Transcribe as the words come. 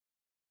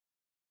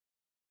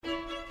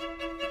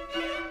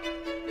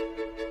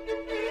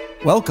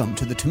Welcome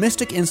to the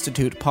Thomistic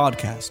Institute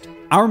podcast.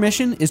 Our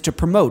mission is to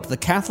promote the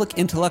Catholic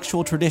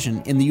intellectual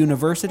tradition in the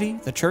university,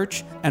 the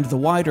church, and the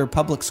wider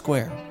public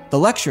square. The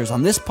lectures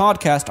on this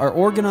podcast are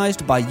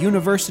organized by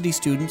university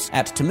students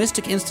at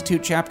Thomistic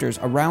Institute chapters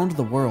around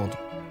the world.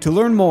 To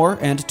learn more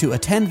and to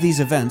attend these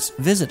events,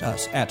 visit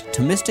us at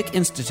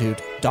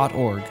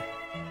ThomisticInstitute.org.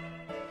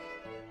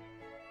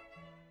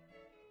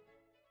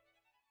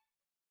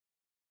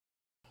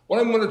 What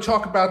I'm going to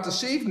talk about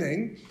this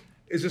evening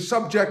is a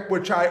subject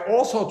which I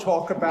also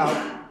talk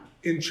about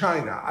in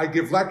China. I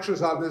give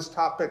lectures on this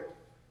topic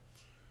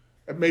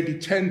at maybe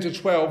 10 to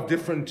 12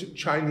 different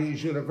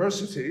Chinese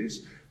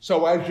universities.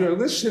 So as you're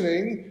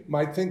listening, you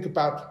might think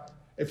about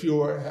if you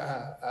were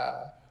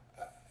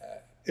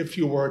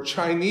a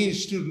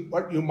Chinese student,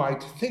 what you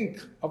might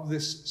think of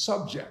this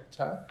subject.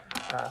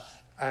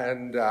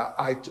 I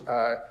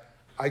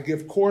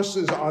give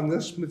courses on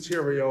this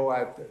material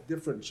at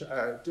different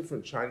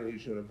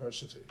Chinese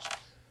universities.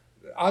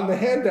 On the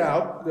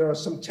handout, there are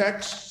some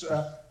texts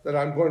that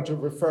I'm going to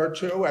refer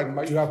to,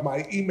 and you have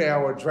my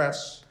email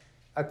address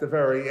at the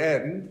very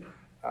end.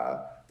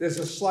 There's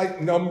a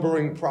slight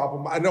numbering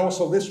problem, and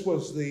also this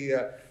was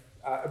it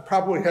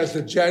probably has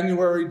the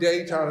January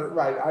date on it.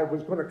 Right, I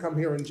was going to come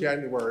here in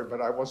January, but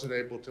I wasn't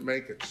able to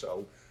make it,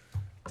 so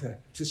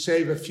to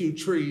save a few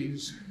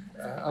trees,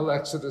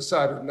 Alexa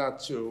decided not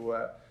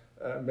to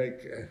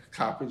make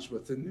copies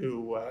with the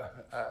new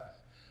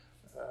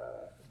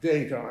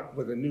date on it,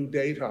 with a new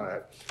date on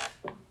it.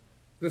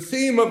 The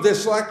theme of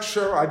this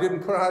lecture, I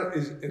didn't put out,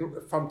 is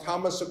from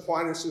Thomas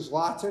Aquinas'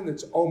 Latin.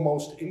 It's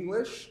almost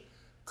English.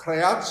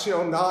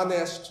 Creatio non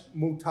est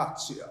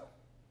mutatio.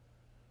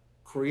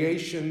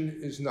 Creation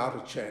is not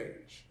a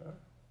change.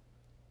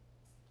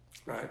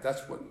 Right,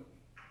 that's what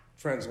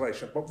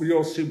translation, but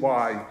you'll see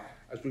why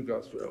as we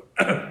go through.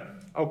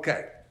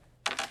 Okay.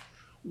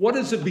 What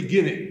is a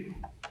beginning?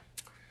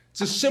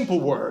 It's a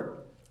simple word,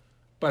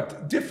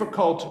 but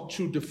difficult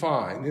to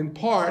define, in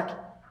part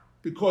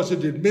because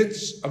it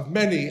admits of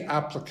many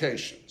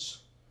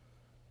applications.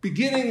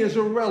 Beginning is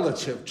a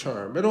relative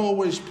term. It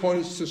always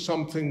points to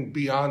something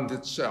beyond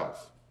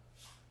itself.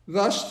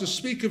 Thus, to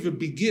speak of a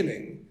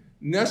beginning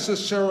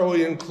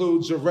necessarily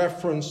includes a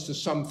reference to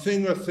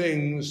something or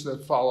things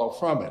that follow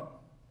from it.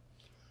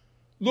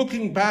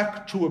 Looking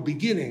back to a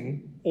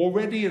beginning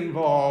already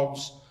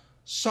involves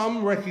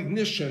some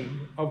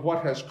recognition of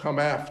what has come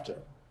after.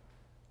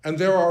 And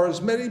there are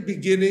as many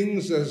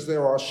beginnings as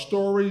there are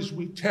stories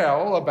we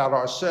tell about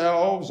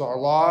ourselves, our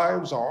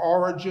lives, our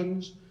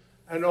origins,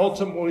 and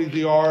ultimately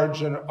the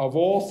origin of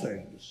all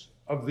things,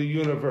 of the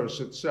universe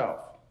itself.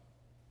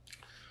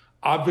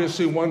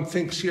 Obviously, one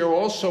thinks here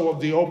also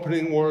of the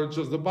opening words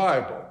of the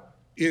Bible,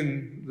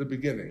 in the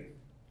beginning.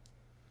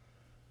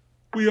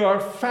 We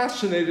are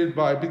fascinated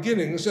by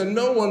beginnings, and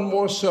no one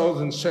more so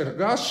than St.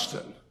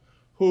 Augustine,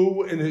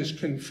 who in his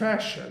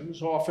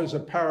Confessions offers a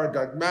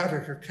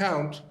paradigmatic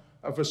account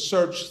of a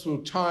search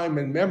through time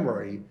and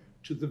memory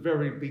to the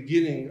very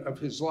beginning of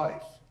his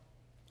life.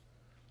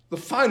 The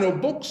final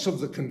books of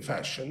the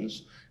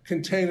Confessions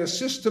contain a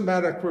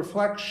systematic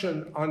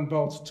reflection on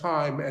both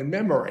time and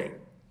memory.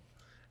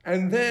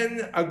 And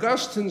then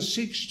Augustine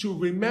seeks to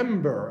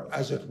remember,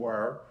 as it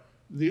were,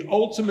 the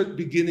ultimate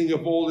beginning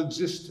of all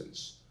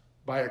existence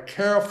by a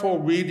careful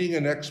reading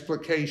and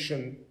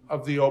explication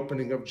of the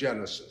opening of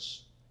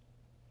Genesis.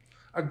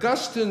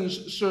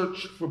 Augustine's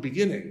search for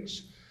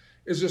beginnings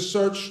is a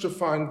search to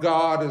find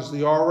God as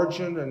the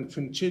origin and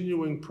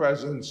continuing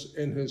presence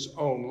in his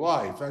own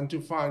life, and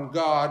to find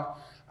God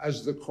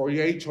as the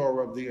creator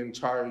of the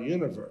entire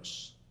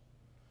universe.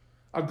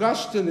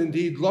 Augustine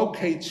indeed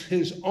locates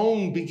his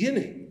own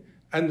beginning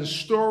and the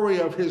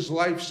story of his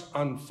life's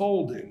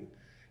unfolding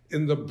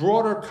in the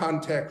broader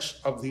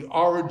context of the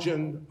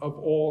origin of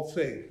all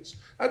things.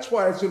 That's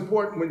why it's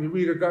important when you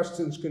read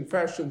Augustine's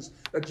Confessions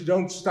that you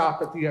don't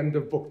stop at the end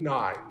of Book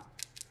 9.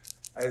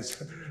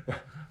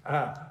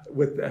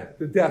 With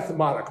the death of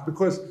Monarch,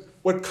 because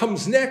what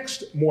comes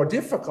next, more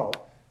difficult,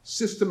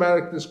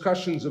 systematic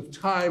discussions of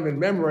time and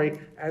memory,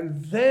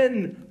 and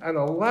then an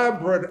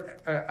elaborate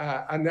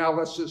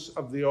analysis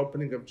of the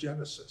opening of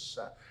Genesis.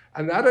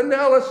 And that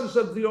analysis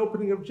of the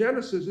opening of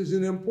Genesis is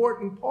an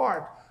important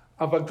part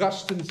of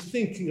Augustine's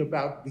thinking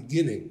about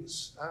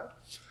beginnings.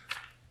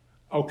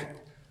 Okay.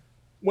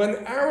 When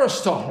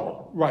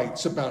Aristotle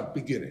writes about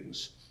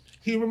beginnings,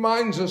 he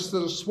reminds us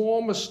that a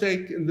small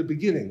mistake in the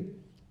beginning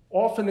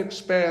often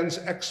expands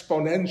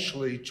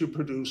exponentially to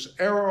produce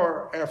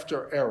error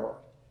after error.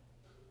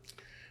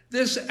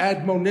 This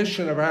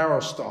admonition of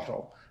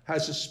Aristotle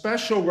has a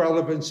special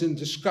relevance in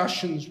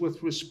discussions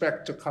with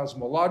respect to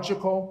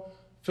cosmological,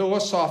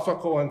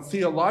 philosophical, and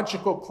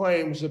theological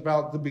claims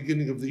about the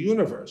beginning of the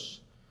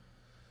universe,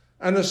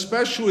 and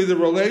especially the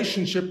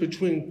relationship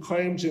between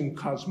claims in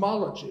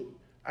cosmology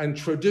and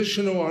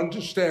traditional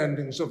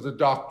understandings of the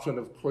doctrine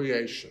of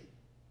creation.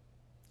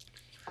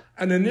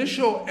 An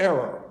initial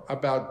error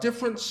about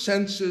different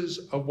senses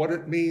of what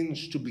it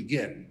means to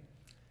begin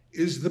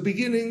is the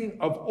beginning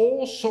of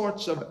all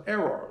sorts of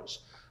errors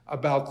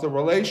about the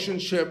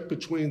relationship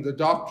between the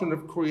doctrine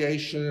of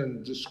creation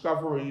and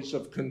discoveries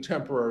of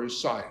contemporary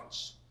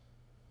science.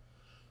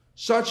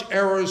 Such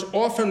errors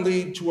often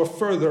lead to a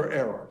further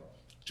error,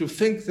 to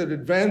think that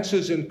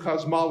advances in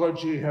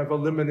cosmology have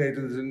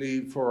eliminated the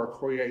need for a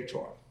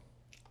creator.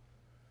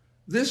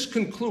 This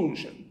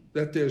conclusion,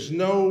 that there is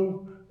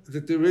no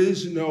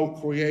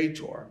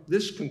creator,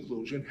 this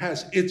conclusion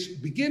has its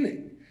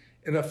beginning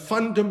in a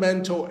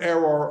fundamental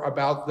error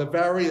about the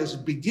various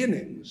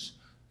beginnings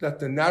that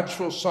the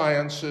natural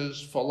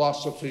sciences,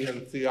 philosophy,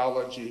 and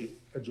theology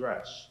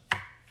address.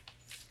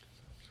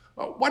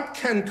 What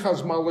can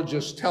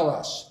cosmologists tell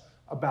us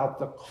about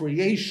the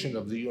creation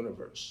of the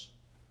universe?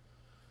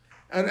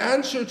 An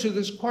answer to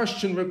this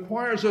question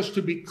requires us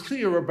to be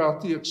clear about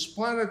the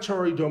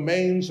explanatory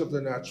domains of the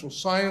natural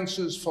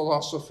sciences,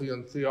 philosophy,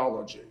 and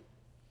theology.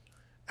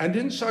 And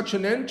in such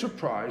an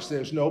enterprise,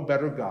 there's no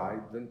better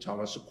guide than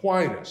Thomas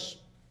Aquinas.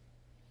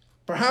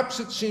 Perhaps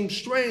it seems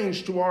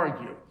strange to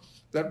argue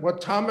that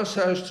what Thomas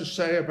has to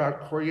say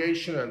about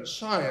creation and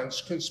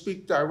science can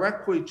speak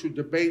directly to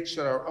debates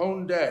in our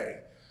own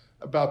day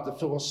about the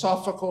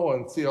philosophical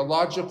and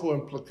theological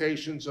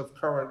implications of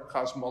current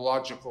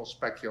cosmological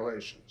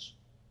speculations.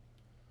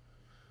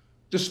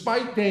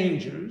 Despite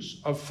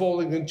dangers of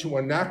falling into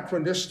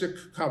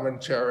anachronistic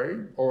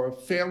commentary or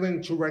of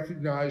failing to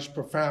recognize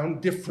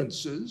profound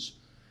differences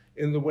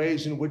in the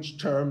ways in which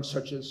terms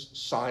such as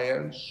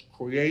science,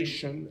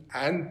 creation,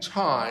 and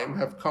time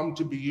have come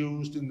to be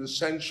used in the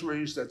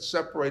centuries that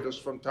separate us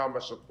from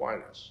Thomas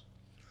Aquinas.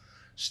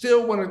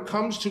 Still, when it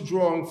comes to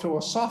drawing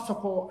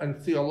philosophical and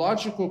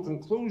theological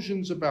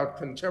conclusions about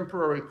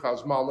contemporary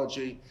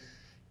cosmology,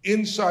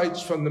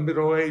 insights from the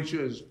Middle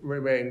Ages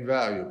remain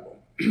valuable.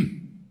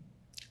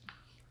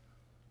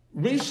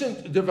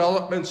 Recent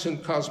developments in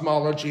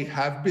cosmology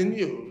have been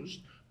used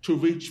to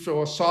reach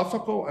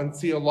philosophical and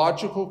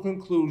theological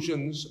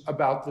conclusions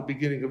about the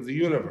beginning of the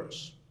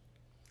universe.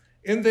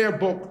 In their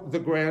book, The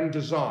Grand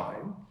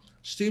Design,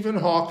 Stephen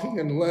Hawking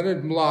and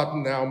Leonard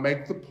Mlodinow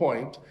make the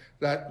point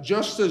that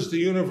just as the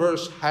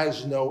universe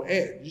has no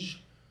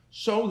edge,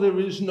 so there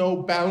is no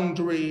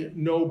boundary,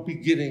 no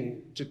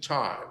beginning to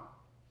time.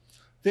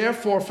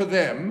 Therefore, for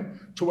them,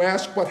 to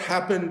ask what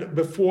happened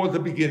before the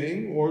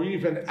beginning or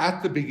even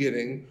at the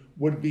beginning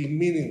would be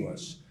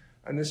meaningless.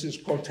 And this is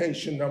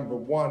quotation number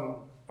 1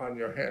 on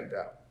your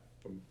handout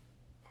from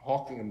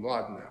Hawking and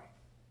Mlodinow.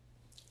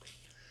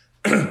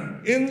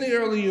 In the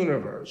early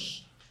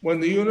universe, when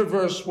the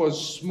universe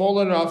was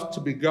small enough to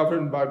be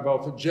governed by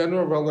both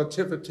general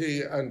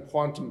relativity and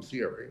quantum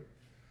theory,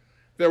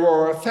 there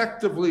were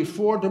effectively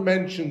 4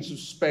 dimensions of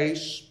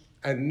space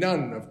and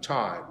none of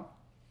time.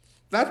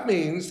 That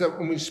means that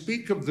when we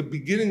speak of the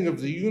beginning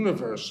of the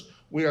universe,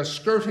 we are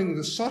skirting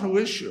the subtle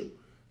issue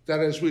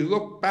that as we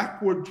look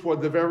backward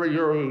toward the very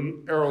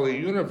early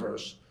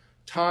universe,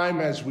 time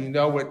as we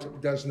know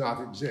it does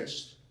not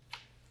exist.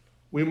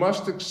 We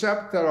must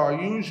accept that our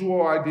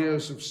usual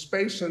ideas of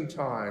space and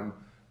time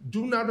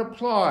do not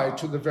apply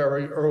to the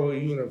very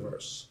early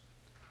universe.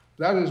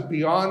 That is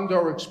beyond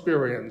our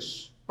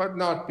experience, but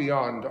not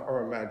beyond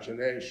our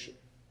imagination.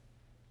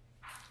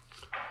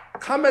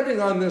 Commenting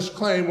on this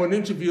claim when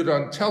interviewed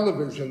on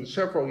television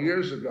several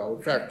years ago,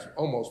 in fact,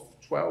 almost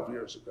 12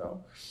 years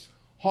ago,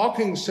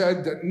 Hawking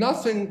said that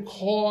nothing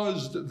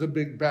caused the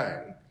Big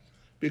Bang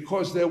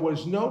because there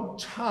was no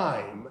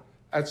time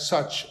at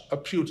such a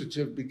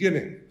putative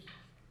beginning.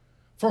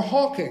 For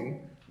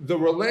Hawking, the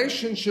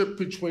relationship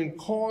between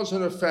cause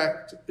and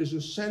effect is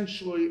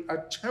essentially a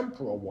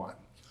temporal one.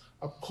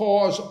 A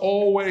cause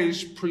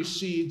always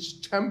precedes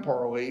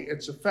temporally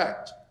its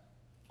effect.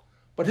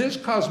 But his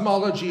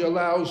cosmology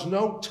allows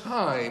no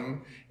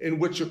time in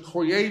which a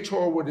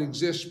creator would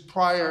exist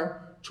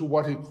prior to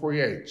what he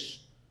creates.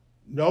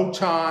 No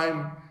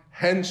time,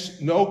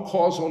 hence no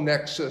causal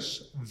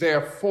nexus,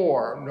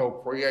 therefore no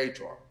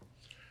creator.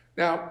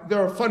 Now,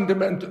 there are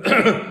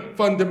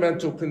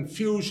fundamental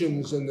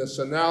confusions in this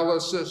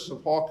analysis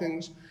of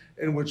Hawking's,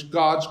 in which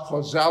God's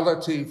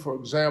causality, for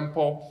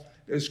example,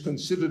 is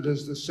considered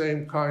as the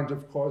same kind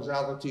of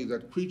causality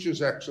that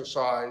creatures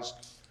exercise,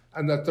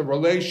 and that the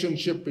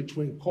relationship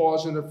between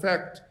cause and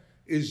effect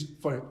is,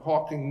 for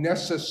Hawking,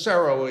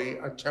 necessarily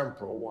a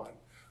temporal one.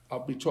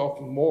 I'll be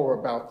talking more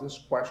about this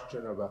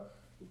question of a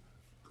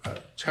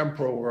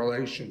temporal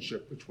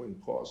relationship between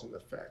cause and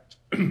effect.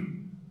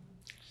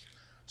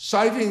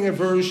 Citing a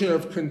version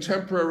of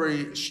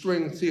contemporary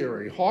string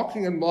theory,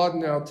 Hawking and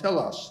Mlodinow tell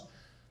us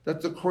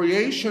that the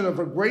creation of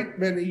a great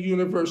many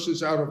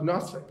universes out of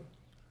nothing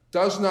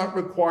does not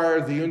require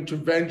the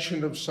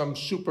intervention of some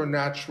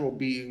supernatural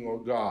being or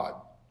God.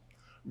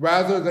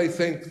 Rather, they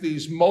think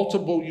these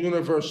multiple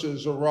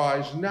universes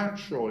arise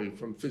naturally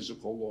from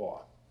physical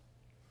law.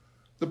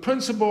 The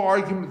principal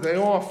argument they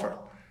offer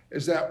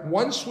is that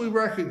once we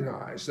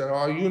recognize that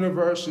our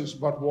universe is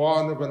but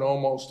one of an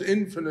almost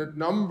infinite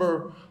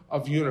number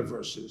of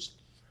universes,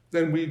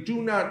 then we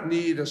do not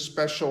need a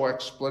special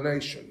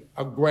explanation,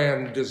 a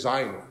grand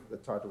designer, the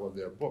title of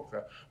their book.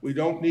 We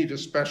don't need a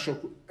special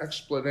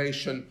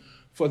explanation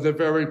for the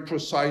very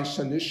precise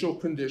initial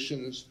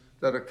conditions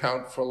that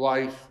account for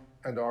life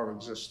and our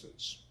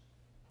existence.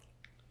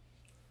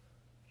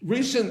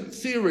 Recent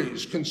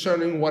theories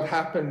concerning what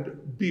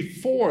happened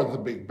before the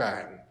Big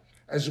Bang,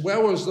 as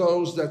well as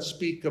those that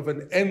speak of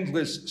an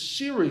endless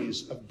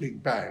series of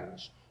Big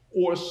Bangs,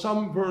 or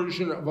some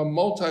version of a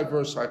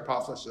multiverse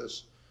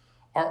hypothesis,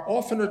 are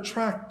often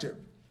attractive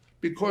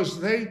because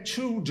they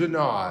too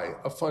deny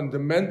a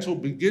fundamental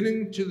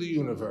beginning to the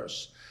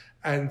universe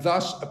and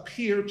thus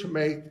appear to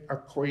make a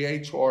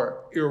creator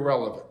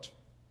irrelevant.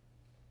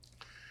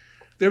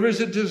 There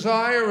is a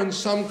desire in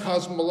some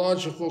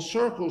cosmological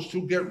circles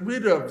to get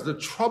rid of the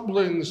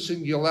troubling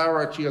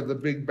singularity of the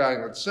Big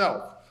Bang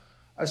itself,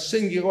 a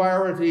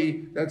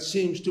singularity that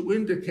seems to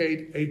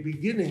indicate a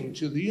beginning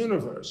to the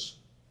universe.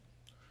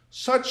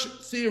 Such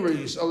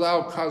theories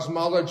allow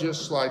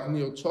cosmologists like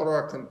Neil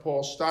Turok and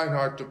Paul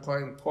Steinhardt to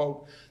claim,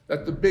 quote,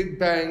 that the Big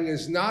Bang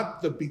is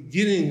not the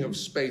beginning of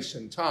space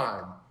and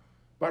time,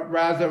 but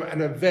rather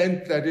an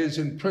event that is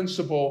in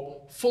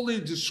principle fully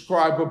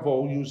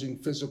describable using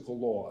physical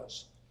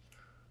laws.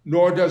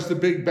 Nor does the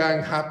Big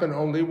Bang happen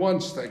only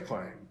once, they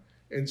claim.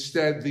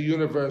 Instead, the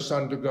universe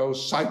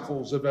undergoes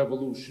cycles of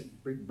evolution,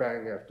 Big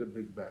Bang after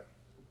Big Bang.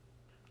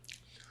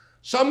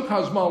 Some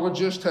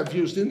cosmologists have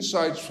used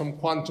insights from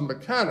quantum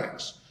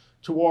mechanics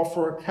to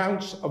offer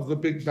accounts of the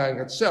Big Bang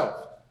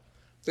itself.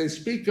 They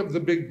speak of the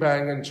Big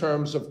Bang in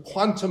terms of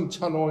quantum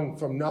tunneling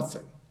from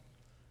nothing,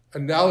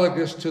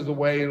 analogous to the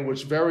way in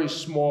which very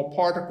small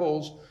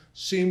particles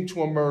seem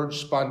to emerge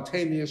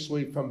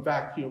spontaneously from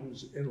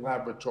vacuums in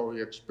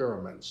laboratory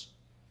experiments.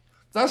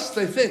 Thus,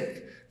 they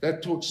think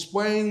that to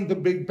explain the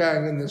Big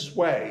Bang in this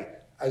way,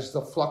 as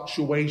the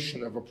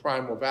fluctuation of a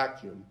primal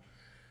vacuum,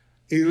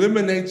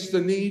 eliminates the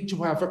need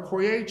to have a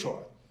creator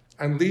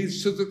and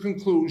leads to the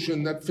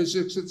conclusion that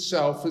physics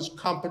itself is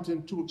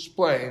competent to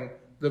explain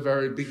the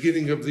very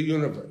beginning of the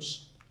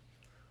universe.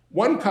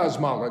 One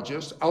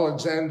cosmologist,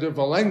 Alexander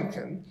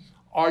Vilenkin,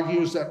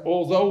 argues that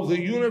although the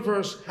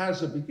universe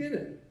has a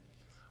beginning,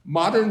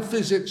 modern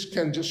physics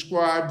can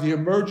describe the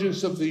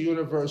emergence of the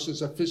universe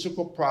as a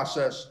physical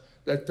process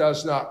that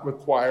does not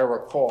require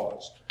a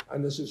cause.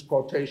 And this is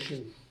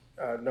quotation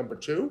number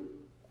 2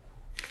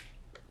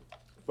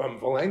 from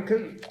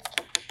Vilenkin.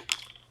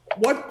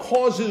 What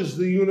causes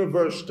the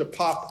universe to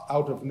pop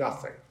out of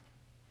nothing?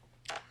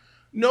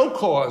 No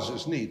cause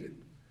is needed.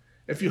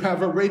 If you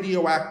have a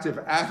radioactive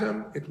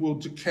atom, it will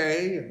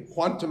decay, and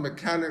quantum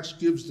mechanics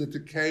gives the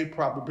decay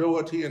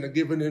probability in a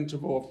given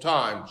interval of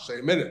time, say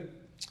a minute.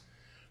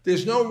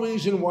 There's no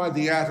reason why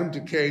the atom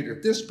decayed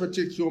at this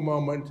particular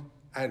moment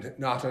and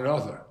not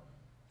another.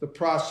 The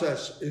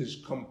process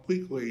is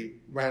completely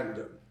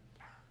random.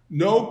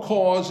 No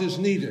cause is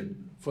needed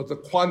for the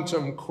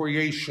quantum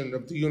creation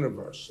of the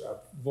universe.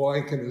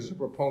 Vilenkin is a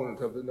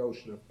proponent of the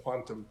notion of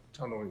quantum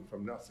tunneling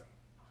from nothing.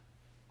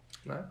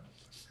 Right?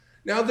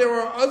 Now, there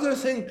are other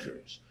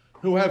thinkers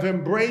who have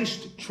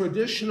embraced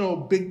traditional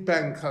Big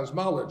Bang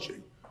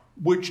cosmology,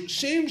 which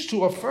seems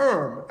to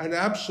affirm an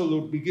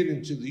absolute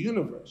beginning to the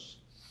universe,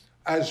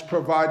 as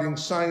providing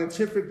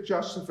scientific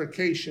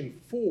justification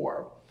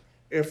for,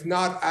 if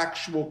not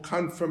actual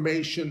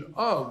confirmation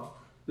of,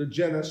 the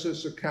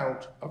Genesis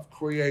account of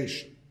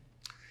creation.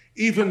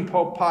 Even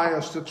Pope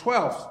Pius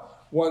XII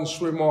once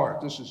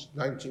remarked, this is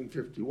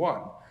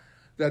 1951,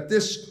 that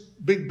this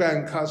Big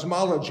Bang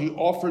cosmology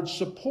offered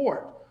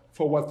support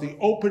for what the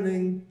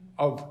opening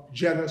of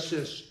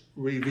Genesis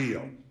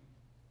revealed.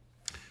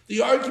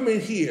 The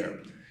argument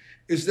here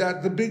is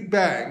that the Big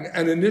Bang,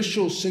 an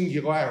initial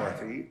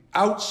singularity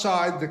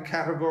outside the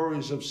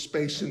categories of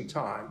space and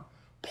time,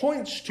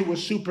 points to a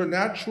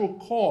supernatural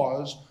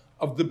cause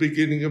of the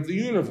beginning of the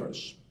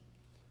universe.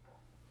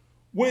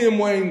 William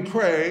Wayne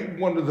Craig,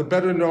 one of the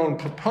better-known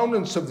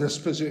proponents of this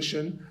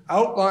position,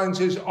 outlines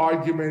his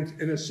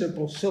argument in a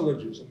simple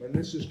syllogism, and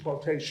this is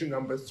quotation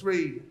number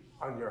 3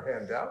 on your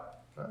handout.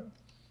 Right?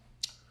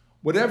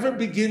 Whatever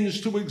begins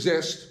to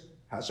exist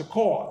has a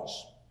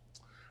cause.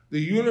 The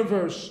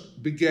universe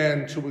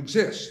began to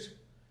exist.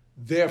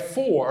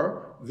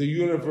 Therefore, the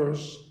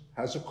universe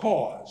has a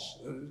cause.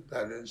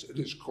 That is, it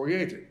is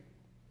created.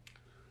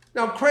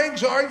 Now,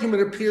 Craig's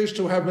argument appears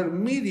to have an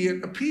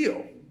immediate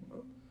appeal.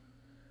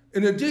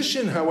 In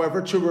addition,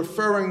 however, to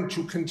referring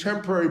to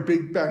contemporary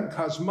Big Bang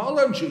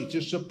cosmology to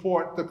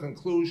support the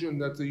conclusion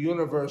that the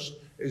universe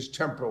is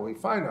temporally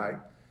finite,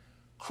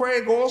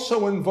 Craig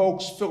also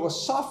invokes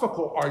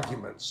philosophical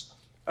arguments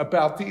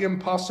about the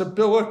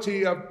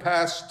impossibility of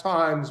past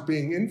times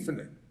being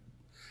infinite,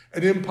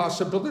 an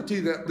impossibility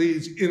that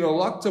leads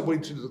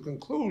ineluctably to the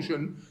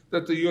conclusion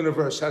that the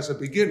universe has a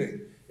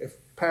beginning. If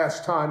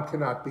past time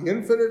cannot be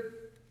infinite,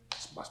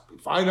 it must be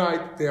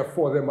finite,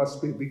 therefore there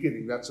must be a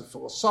beginning. That's a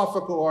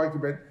philosophical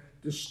argument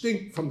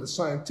distinct from the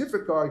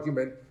scientific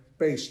argument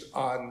based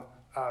on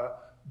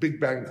Big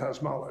Bang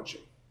cosmology.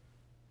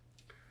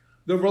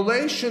 The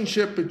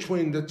relationship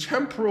between the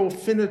temporal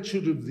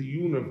finitude of the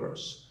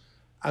universe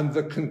and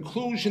the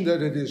conclusion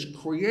that it is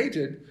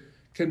created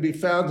can be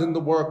found in the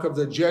work of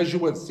the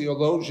Jesuit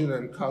theologian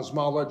and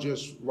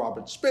cosmologist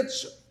Robert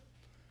Spitzer.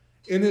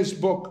 In his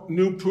book,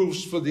 New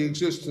Proofs for the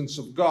Existence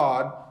of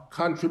God,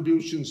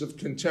 Contributions of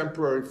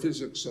Contemporary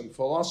Physics and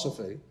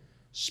Philosophy,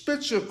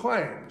 Spitzer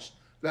claims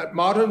that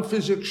modern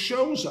physics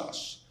shows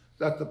us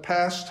that the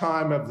past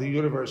time of the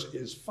universe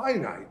is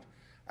finite,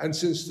 and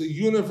since the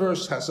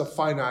universe has a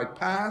finite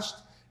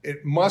past,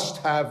 it must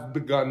have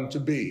begun to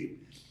be.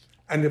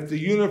 And if the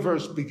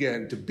universe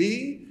began to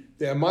be,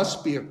 there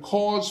must be a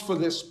cause for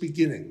this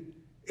beginning.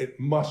 It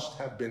must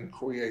have been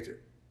created.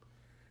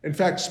 In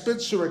fact,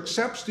 Spitzer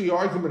accepts the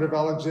argument of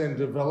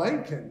Alexander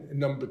Vilenkin in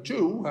number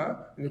 2,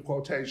 in the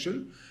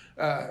quotation,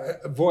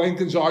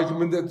 Vilenkin's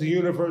argument that the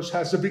universe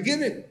has a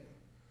beginning.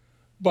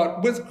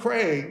 But with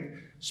Craig,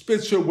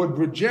 Spitzer would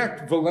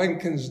reject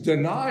Vilenkin's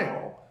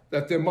denial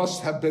that there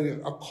must have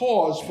been a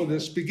cause for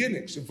this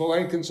beginning. So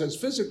Vilenkin says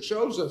physics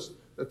shows us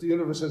that the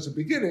universe has a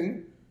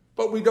beginning,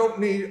 but we don't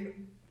need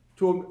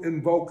to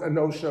invoke a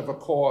notion of a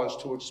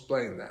cause to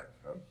explain that.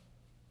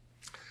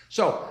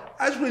 So,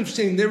 as we've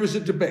seen, there is a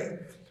debate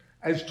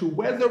as to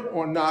whether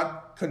or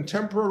not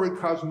contemporary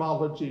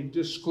cosmology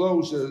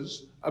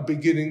discloses a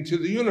beginning to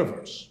the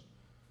universe,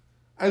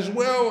 as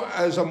well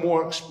as a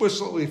more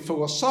explicitly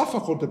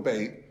philosophical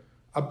debate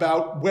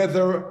about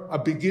whether a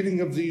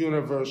beginning of the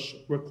universe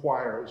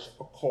requires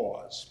a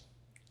cause.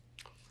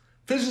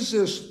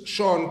 Physicist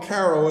Sean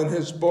Carroll, in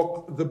his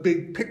book, The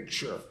Big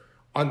Picture,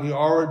 on the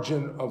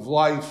origin of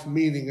life,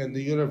 meaning, and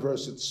the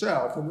universe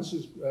itself, and this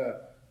is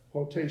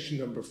quotation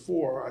number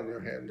 4 on your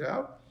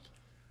handout,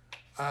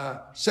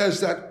 says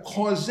that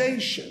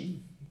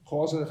causation,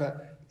 cause and effect,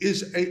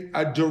 is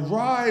a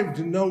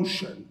derived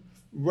notion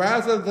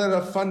rather than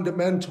a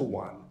fundamental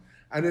one,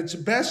 and it's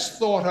best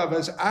thought of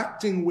as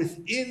acting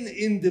within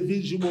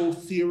individual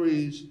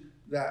theories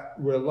that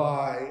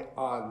rely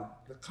on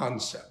the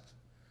concept.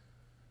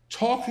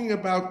 Talking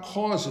about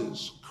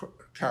causes,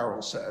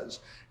 Carroll says,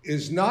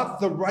 is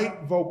not the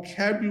right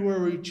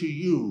vocabulary to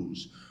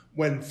use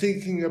when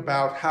thinking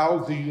about how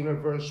the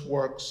universe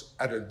works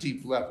at a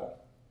deep level.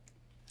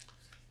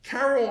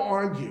 Carroll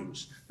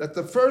argues that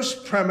the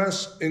first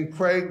premise in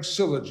Craig's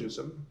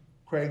syllogism,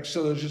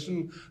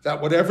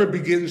 that whatever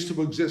begins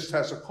to exist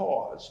has a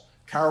cause,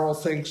 Carroll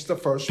thinks the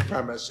first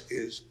premise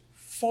is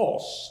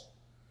false.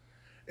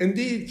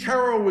 Indeed,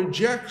 Carroll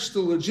rejects the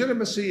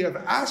legitimacy of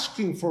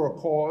asking for a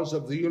cause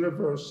of the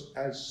universe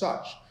as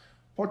such.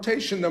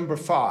 Quotation number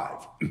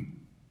 5.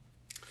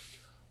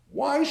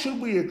 Why should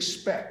we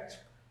expect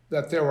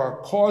that there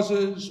are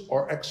causes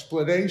or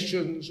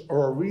explanations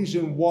or a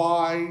reason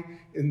why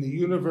in the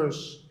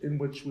universe in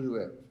which we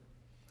live?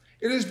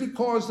 It is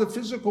because the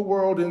physical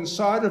world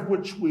inside of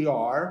which we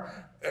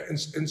are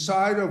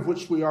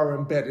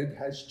embedded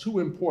has 2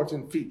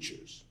 important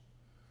features.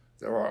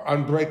 There are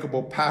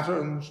unbreakable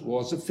patterns,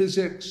 laws of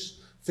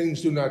physics.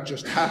 Things do not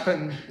just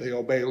happen, they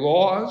obey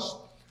laws.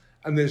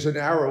 And there's an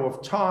arrow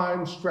of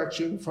time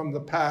stretching from the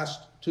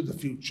past to the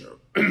future.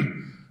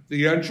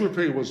 The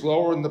entropy was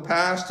lower in the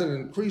past and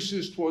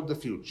increases toward the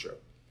future.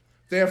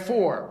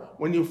 Therefore,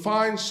 when you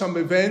find some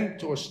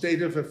event or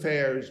state of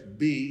affairs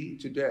B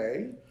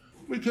today,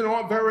 we can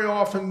very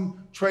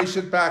often trace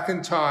it back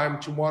in time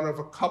to one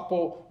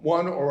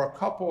or a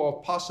couple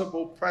of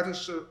possible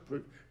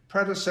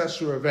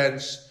predecessor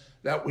events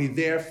that we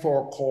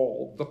therefore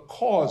call the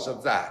cause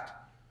of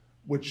that,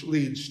 which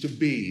leads to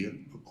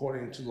B,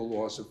 according to the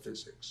laws of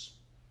physics.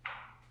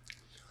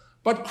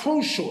 But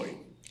crucially,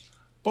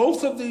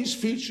 both of these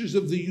features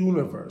of the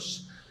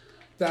universe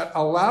that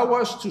allow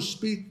us to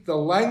speak the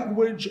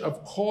language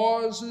of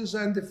causes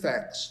and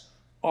effects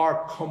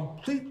are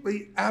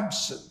completely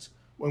absent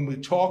when we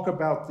talk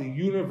about the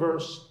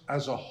universe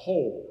as a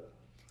whole.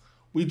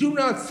 We do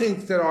not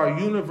think that our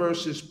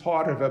universe is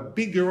part of a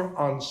bigger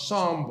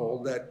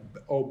ensemble that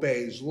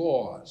obeys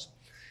laws,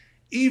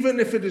 even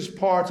if it is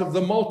part of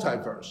the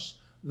multiverse.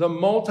 The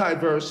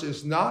multiverse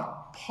is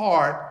not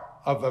part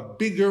of a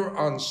bigger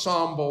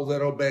ensemble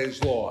that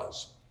obeys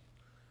laws.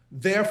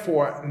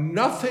 Therefore,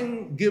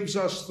 nothing gives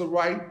us the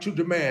right to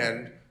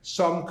demand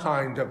some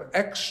kind of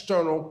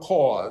external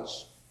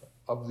cause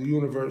of the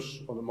universe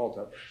or the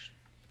multiverse.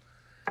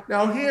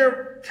 Now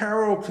here,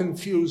 Carroll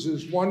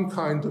confuses one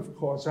kind of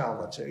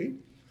causality,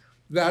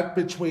 that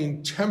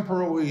between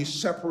temporally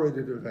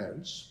separated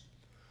events,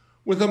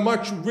 with a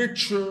much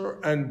richer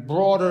and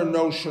broader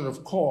notion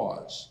of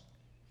cause.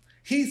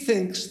 He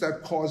thinks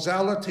that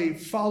causality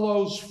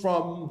follows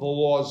from the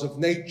laws of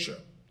nature,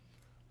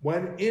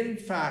 when in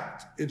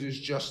fact it is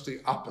just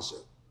the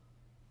opposite.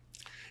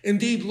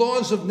 Indeed,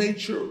 laws of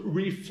nature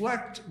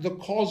reflect the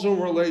causal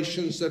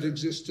relations that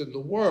exist in the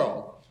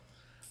world,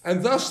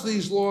 and thus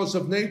these laws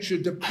of nature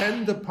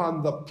depend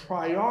upon the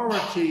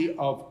priority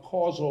of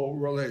causal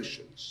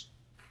relations.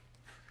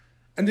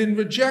 And in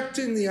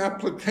rejecting the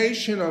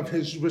application of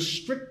his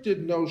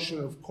restricted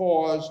notion of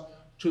cause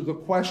to the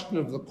question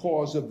of the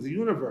cause of the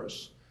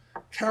universe,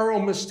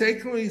 Carroll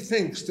mistakenly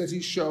thinks that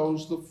he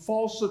shows the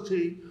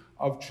falsity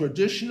of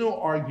traditional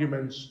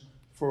arguments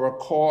for a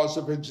cause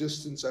of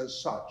existence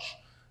as such,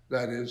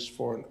 that is,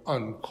 for an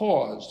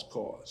uncaused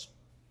cause.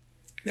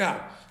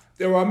 Now,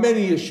 There are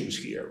many issues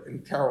here in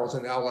Carroll's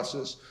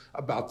analysis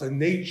about the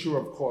nature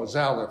of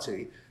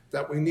causality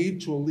that we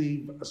need to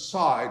leave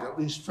aside, at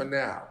least for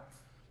now,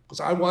 because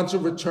I want to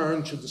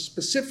return to the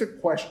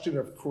specific question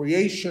of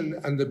creation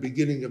and the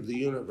beginning of the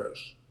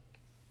universe.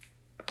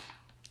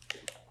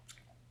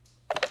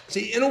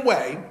 See, in a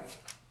way,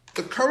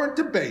 the current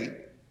debate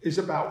is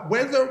about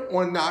whether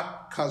or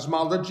not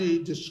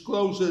cosmology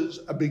discloses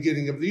a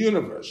beginning of the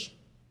universe.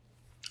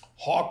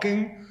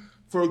 Hawking,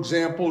 for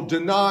example,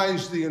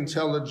 denies the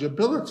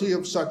intelligibility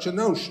of such a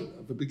notion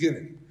of a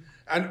beginning,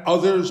 and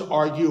others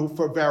argue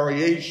for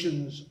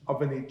variations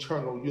of an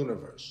eternal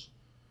universe.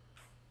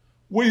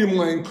 William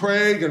Lane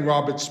Craig and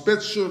Robert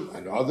Spitzer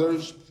and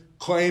others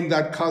claim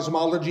that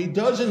cosmology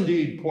does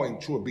indeed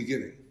point to a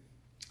beginning.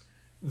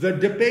 The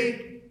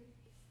debate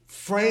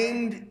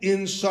framed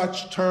in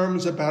such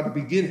terms about a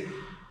beginning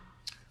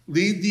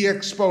lead the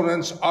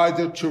exponents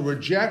either to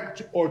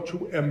reject or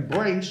to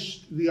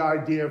embrace the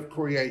idea of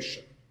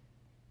creation.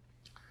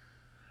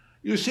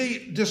 You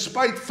see,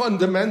 despite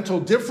fundamental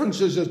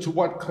differences as to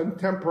what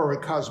contemporary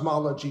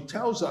cosmology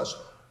tells us,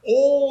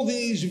 all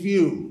these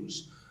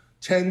views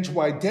tend to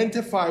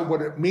identify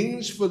what it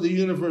means for the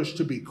universe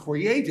to be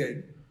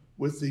created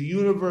with the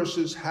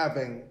universe's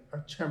having a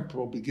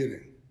temporal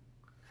beginning.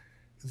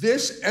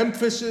 This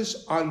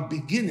emphasis on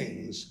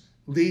beginnings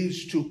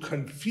leads to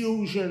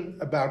confusion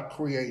about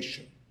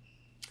creation.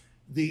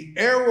 The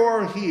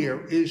error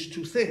here is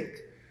to think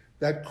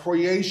that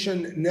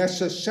creation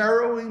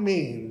necessarily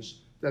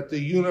means that the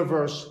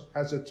universe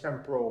has a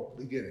temporal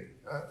beginning.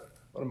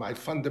 One of my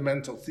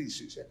fundamental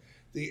theses here.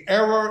 The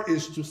error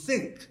is to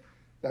think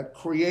that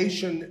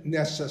creation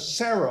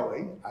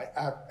necessarily,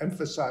 I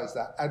emphasize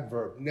that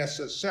adverb,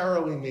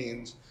 necessarily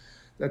means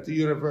that the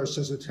universe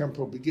has a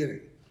temporal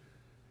beginning.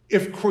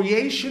 If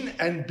creation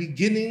and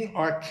beginning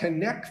are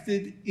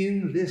connected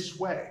in this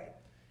way,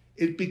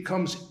 it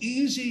becomes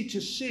easy to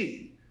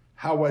see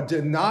how a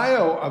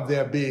denial of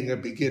there being a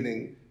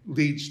beginning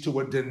leads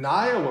to a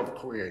denial of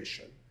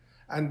creation,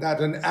 and that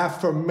an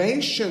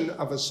affirmation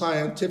of a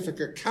scientific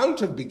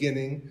account of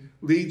beginning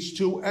leads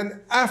to an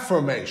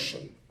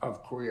affirmation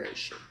of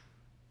creation.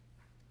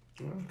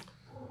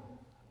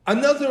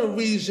 Another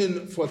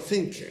reason for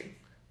thinking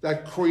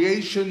that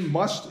creation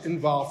must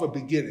involve a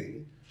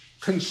beginning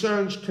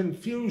concerns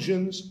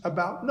confusions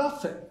about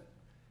nothing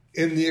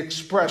in the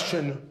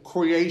expression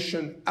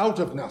creation out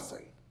of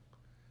nothing.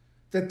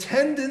 The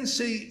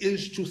tendency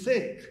is to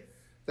think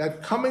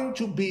that coming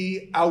to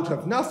be out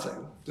of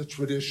nothing, the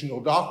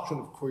traditional doctrine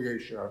of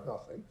creation out of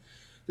nothing,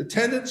 the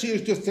tendency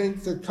is to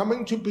think that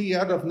coming to be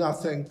out of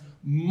nothing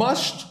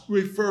must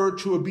refer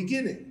to a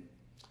beginning,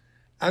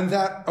 and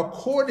that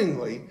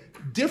accordingly,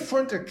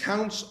 different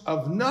accounts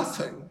of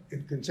nothing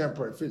in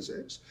contemporary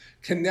physics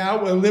can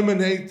now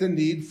eliminate the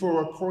need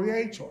for a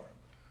creator.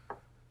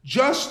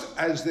 Just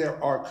as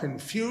there are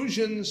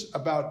confusions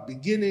about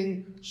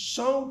beginning,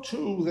 so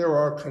too there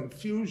are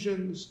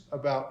confusions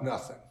about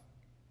nothing.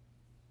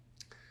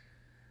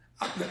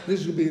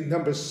 This will be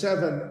number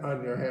 7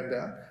 on your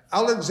handout.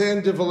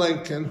 Alexander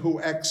Vilenkin,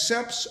 who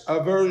accepts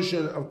a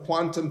version of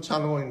quantum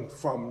tunneling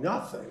from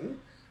nothing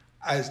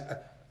as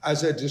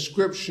a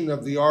description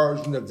of the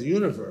origin of the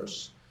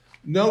universe,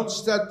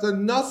 notes that the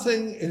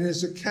nothing in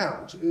his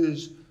account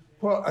is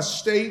a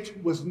state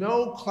with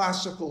no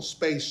classical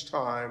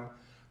space-time,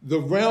 the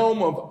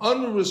realm of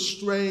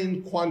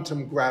unrestrained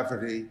quantum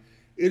gravity.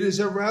 It is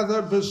a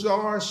rather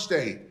bizarre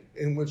state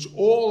in which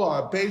all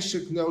our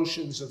basic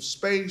notions of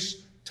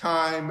space,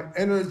 time,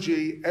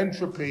 energy,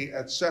 entropy,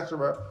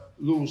 etc.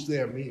 lose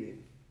their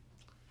meaning.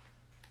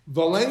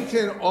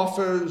 Vilenkin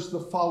offers the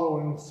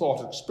following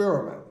thought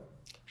experiment.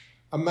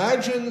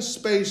 Imagine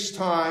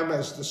space-time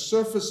as the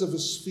surface of a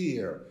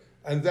sphere,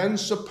 and then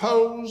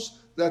suppose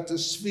that the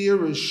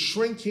sphere is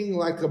shrinking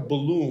like a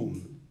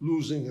balloon,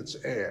 losing its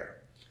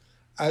air.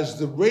 As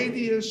the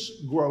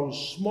radius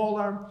grows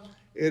smaller,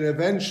 it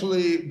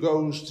eventually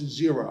goes to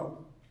 0.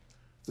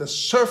 The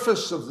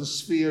surface of the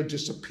sphere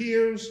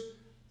disappears,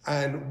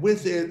 and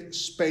with it,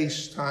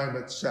 space-time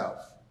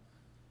itself.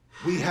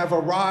 We have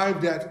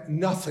arrived at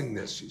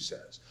nothingness, he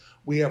says.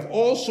 We have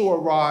also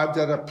arrived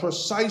at a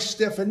precise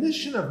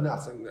definition of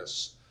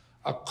nothingness,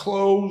 a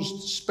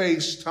closed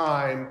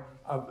space-time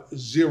of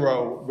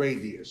 0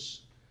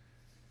 radius.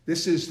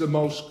 This is the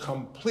most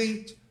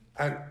complete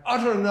and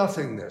utter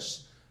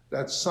nothingness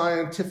that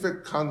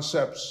scientific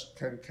concepts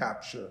can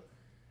capture.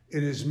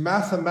 It is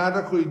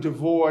mathematically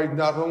devoid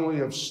not only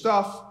of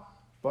stuff,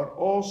 but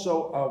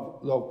also of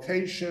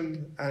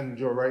location and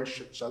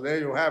duration. So there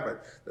you have it,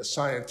 the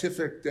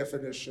scientific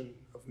definition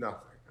of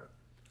nothing.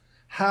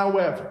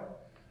 However,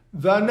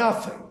 the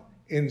nothing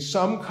in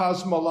some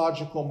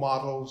cosmological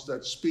models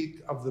that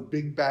speak of the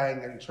Big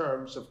Bang in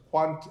terms of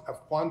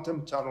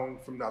quantum tunneling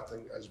from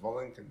nothing, as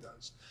Vilenkin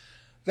does,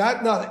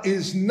 that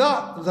is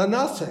not the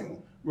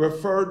nothing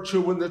referred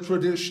to in the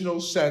traditional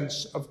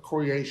sense of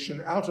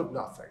creation out of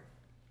nothing.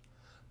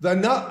 The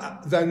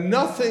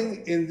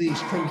nothing in these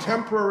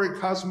contemporary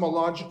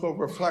cosmological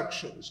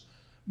reflections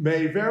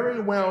may very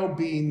well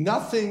be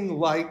nothing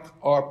like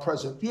our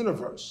present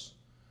universe,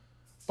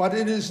 But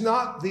it is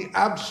not the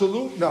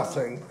absolute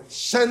nothing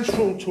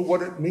central to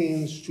what it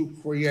means to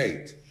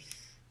create.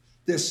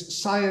 This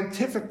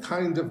scientific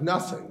kind of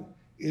nothing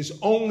is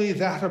only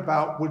that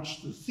about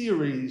which the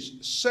theories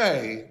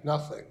say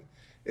nothing.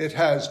 It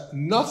has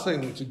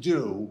nothing to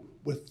do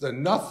with the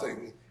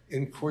nothing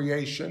in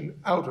creation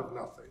out of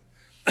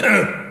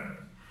nothing.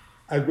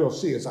 As we'll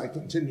see as I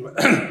continue.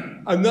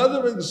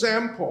 Another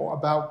example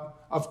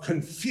of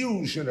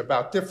confusion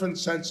about different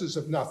senses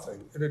of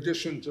nothing, in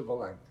addition to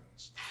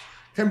Vilenkin's,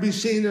 can be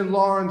seen in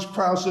Lawrence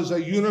Krauss's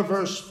A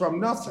Universe from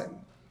Nothing,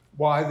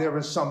 Why There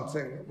Is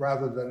Something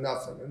Rather Than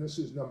Nothing. And this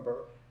is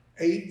number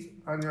 8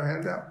 on your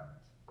handout.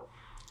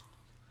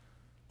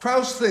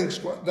 Krauss thinks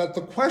that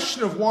the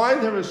question of why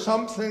there is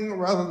something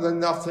rather than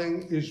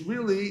nothing is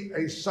really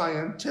a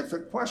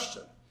scientific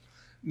question,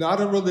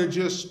 not a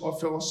religious or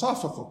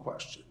philosophical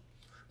question,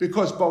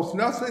 because both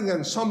nothing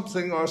and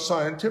something are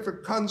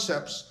scientific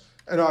concepts,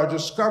 and our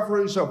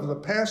discoveries over the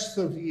past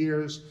 30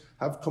 years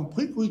have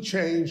completely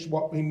changed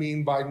what we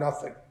mean by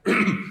nothing.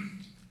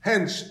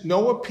 Hence,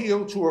 no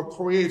appeal to a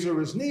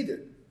creator is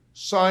needed.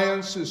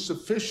 Science is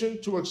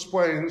sufficient to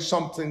explain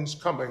something's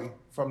coming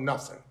from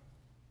nothing.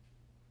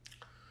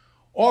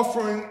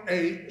 Offering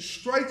a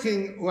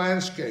striking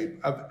landscape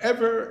of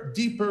ever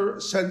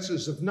deeper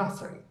senses of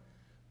nothing,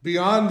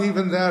 beyond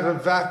even that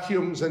of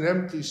vacuums and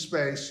empty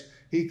space,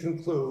 he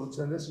concludes,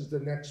 and this is the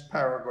next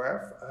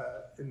paragraph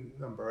in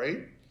number 8,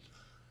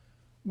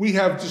 we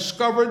have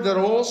discovered that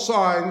all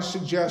signs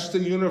suggest a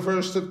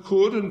universe that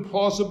could and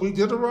plausibly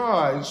did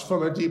arise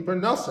from a deeper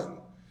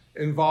nothing,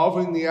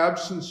 involving the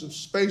absence of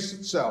space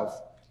itself,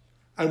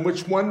 and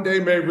which one day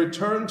may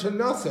return to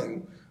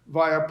nothing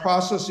via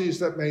processes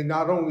that may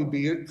not only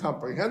be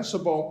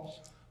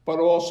incomprehensible, but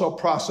also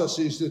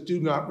processes that do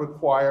not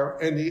require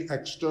any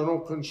external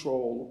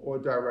control or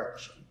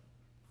direction.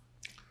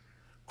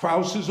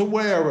 Krauss is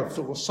aware of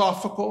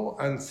philosophical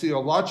and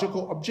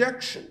theological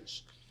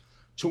objections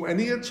to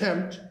any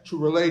attempt to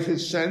relate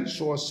his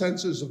sense or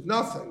senses of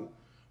nothing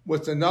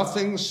with the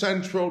nothing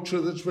central to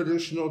the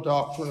traditional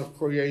doctrine of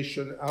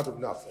creation out of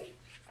nothing.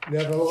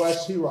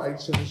 Nevertheless, he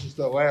writes, and this is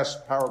the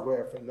last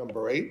paragraph in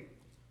number 8,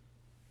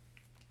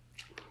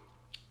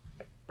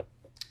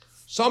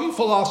 some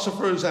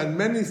philosophers and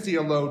many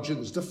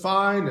theologians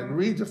define and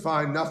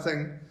redefine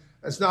nothing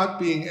as not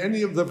being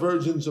any of the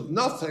versions of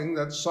nothing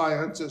that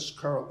scientists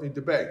currently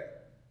debate.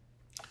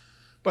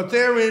 But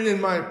therein,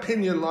 in my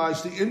opinion,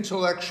 lies the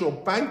intellectual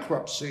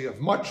bankruptcy of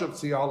much of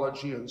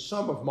theology and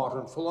some of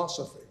modern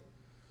philosophy.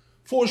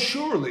 For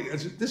surely,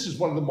 this is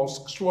one of the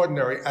most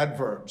extraordinary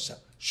adverbs,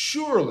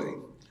 surely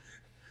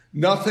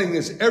nothing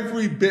is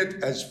every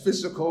bit as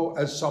physical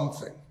as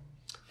something,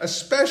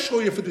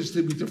 especially if it is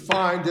to be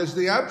defined as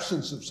the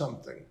absence of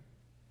something.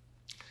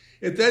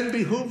 It then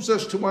behooves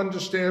us to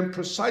understand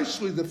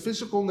precisely the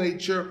physical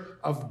nature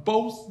of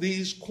both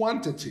these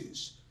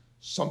quantities,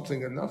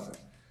 something and nothing.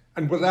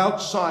 And without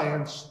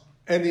science,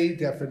 any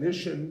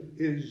definition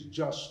is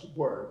just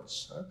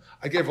words.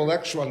 I gave a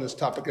lecture on this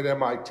topic at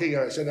MIT,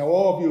 and I said, now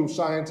all of you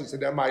scientists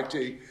at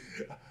MIT,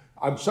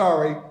 I'm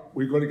sorry,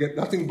 we're going to get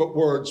nothing but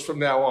words from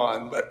now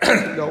on, but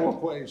no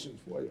equations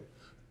for you.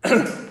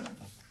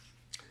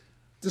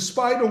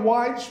 Despite a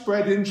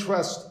widespread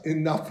interest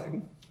in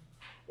nothing,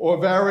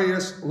 or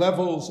various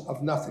levels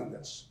of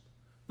nothingness,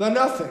 the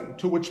nothing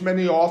to which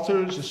many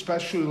authors,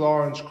 especially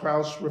Lawrence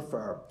Krauss,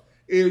 refer,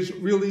 is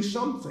really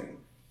something,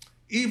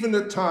 even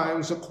at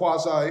times a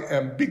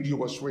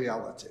quasi-ambiguous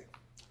reality.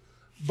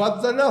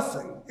 But the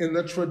nothing, in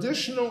the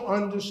traditional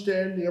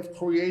understanding of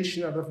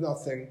creation out of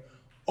nothing,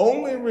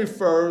 only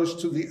refers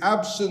to the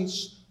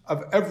absence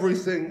of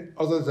everything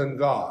other than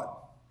God.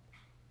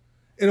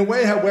 In a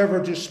way,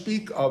 however, to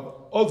speak of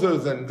other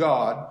than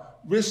God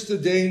risks the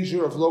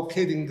danger of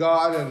locating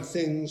God and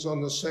things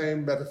on the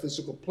same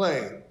metaphysical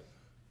plane,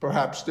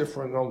 perhaps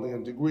different only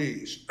in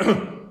degrees.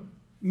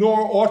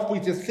 Nor ought we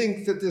to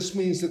think that this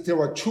means that there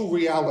are two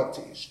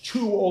realities,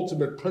 two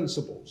ultimate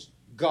principles,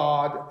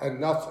 God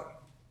and nothing.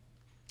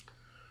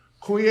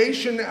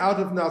 Creation out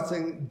of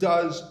nothing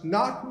does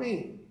not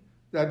mean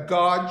that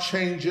God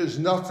changes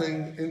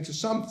nothing into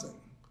something.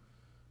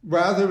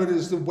 Rather, it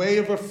is the way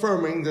of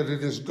affirming that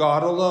it is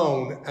God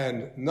alone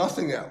and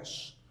nothing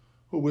else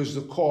who is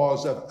the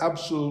cause of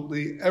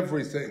absolutely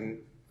everything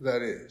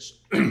that is.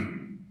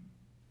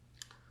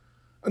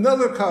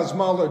 Another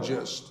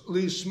cosmologist,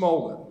 Lee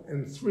Smolin,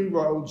 in 3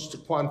 Roads to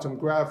Quantum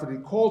Gravity,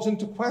 calls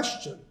into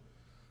question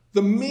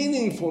the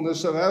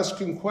meaningfulness of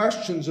asking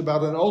questions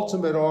about an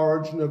ultimate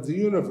origin of the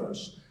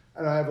universe.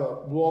 And I have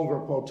a longer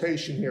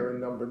quotation here in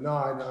number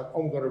 9.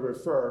 I'm going to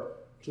refer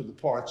to the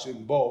parts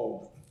in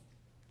bold.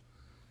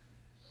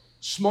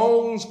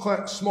 Smolin's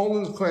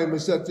claim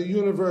is that the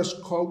universe,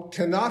 quote,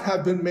 cannot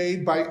have been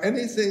made by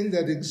anything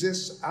that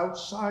exists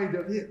outside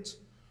of it.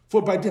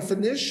 For by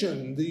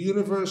definition, the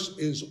universe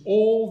is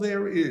all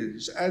there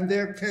is, and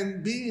there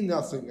can be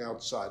nothing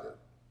outside it.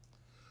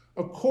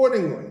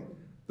 Accordingly,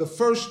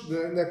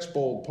 the next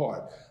bold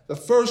part, the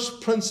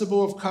first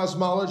principle of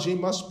cosmology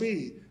must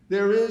be,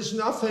 there is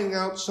nothing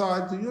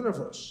outside the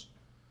universe.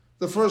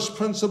 The first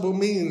principle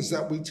means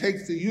that we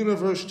take the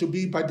universe to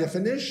be, by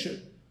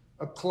definition,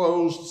 a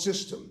closed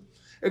system.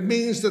 It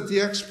means that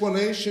the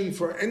explanation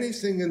for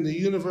anything in the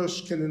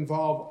universe can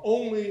involve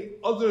only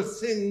other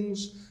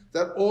things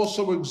that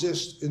also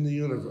exist in the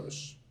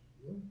universe.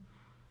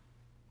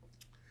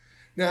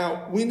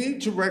 Now, we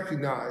need to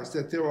recognize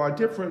that there are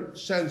different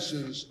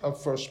senses of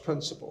first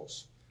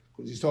principles,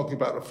 because he's talking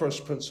about a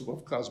first principle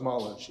of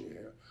cosmology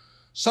here.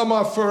 Some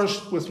are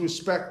first with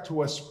respect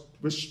to a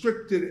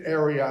restricted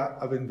area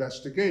of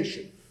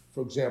investigation,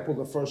 for example,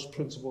 the first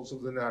principles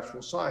of the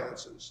natural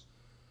sciences.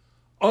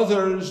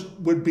 Others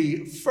would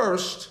be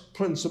first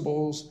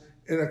principles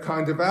in a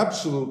kind of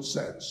absolute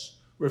sense,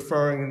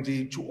 referring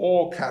indeed to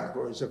all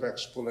categories of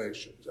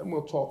explanations. And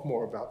we'll talk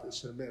more about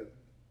this in a minute.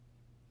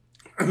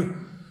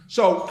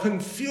 So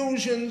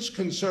confusions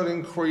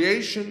concerning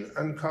creation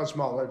and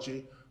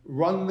cosmology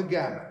run the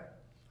gamut,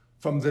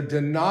 from the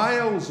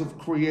denials of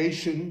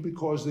creation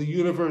because the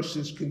universe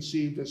is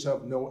conceived as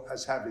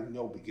having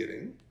no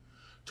beginning,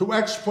 to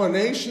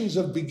explanations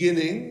of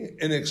beginning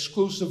in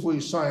exclusively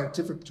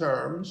scientific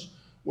terms,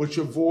 which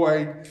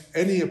avoid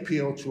any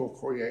appeal to a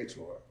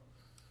creator,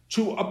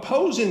 to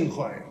opposing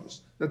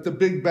claims that the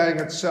Big Bang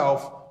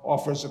itself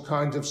offers a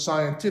kind of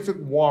scientific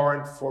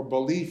warrant for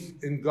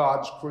belief in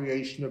God's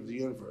creation of the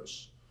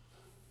universe.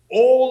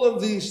 All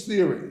of these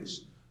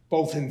theories,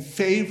 both in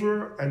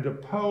favor and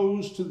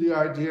opposed to the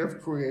idea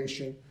of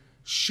creation,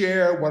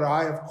 share what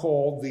I have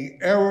called the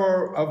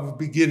error of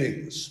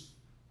beginnings.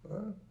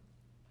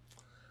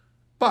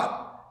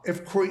 But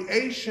if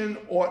creation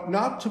ought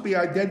not to be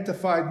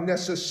identified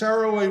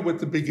necessarily with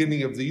the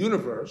beginning of the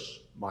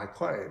universe, my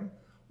claim,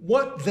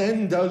 what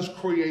then does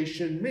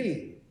creation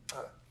mean?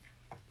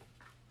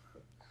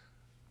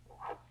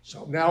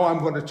 So now I'm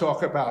going to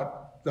talk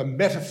about the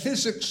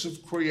metaphysics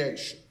of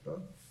creation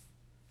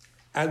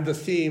and the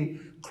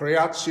theme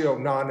creatio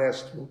non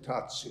est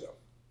mutatio.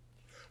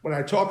 When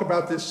I talk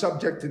about this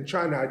subject in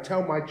China, I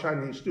tell my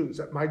Chinese students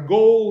that my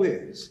goal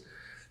is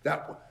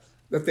that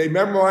they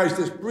memorize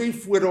this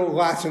brief little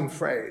Latin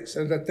phrase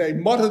and that they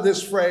mutter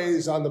this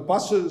phrase on the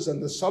buses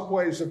and the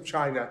subways of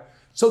China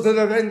so that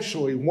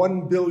eventually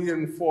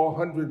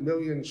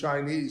 1,400,000,000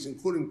 Chinese,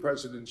 including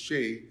President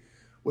Xi,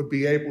 would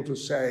be able to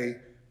say,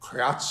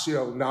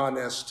 creatio non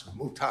est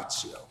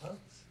mutatio.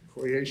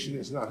 Creation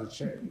is not a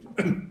change.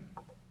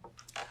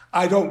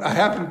 I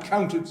haven't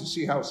counted to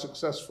see how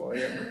successful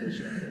I am with this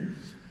yet.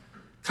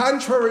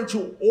 Contrary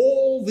to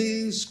all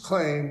these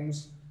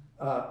claims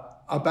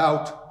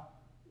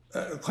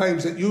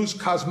claims that use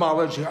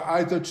cosmology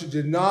either to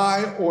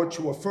deny or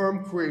to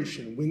affirm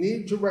creation, we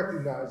need to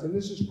recognize, and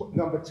this is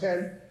number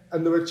 10,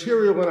 and the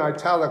material in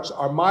italics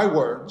are my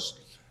words.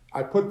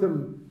 I put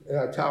them in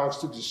italics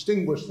to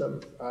distinguish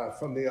them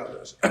from the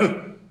others.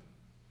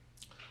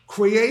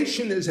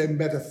 Creation is a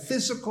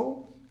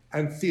metaphysical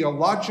and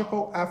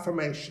theological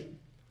affirmation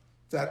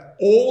that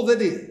all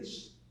that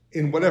is,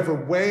 in whatever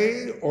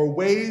way or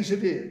ways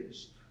it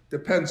is,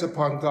 depends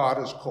upon God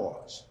as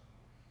cause.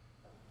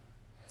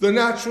 The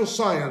natural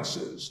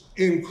sciences,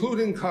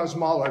 including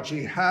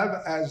cosmology,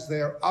 have as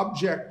their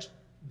object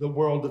the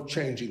world of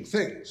changing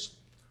things,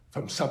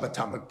 from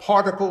subatomic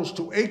particles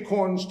to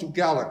acorns to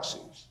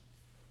galaxies.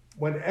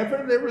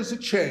 Whenever there is a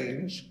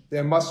change,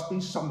 there must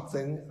be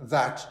something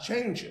that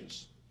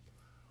changes.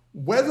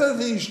 Whether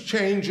these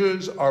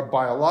changes are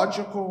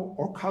biological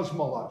or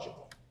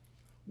cosmological,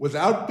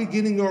 without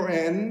beginning or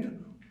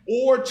end,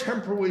 or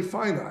temporally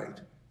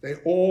finite, they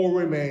all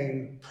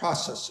remain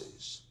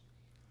processes.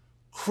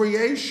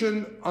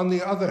 Creation, on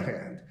the other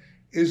hand,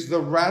 is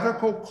the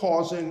radical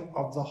causing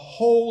of the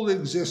whole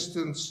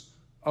existence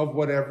of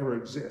whatever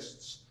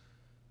exists.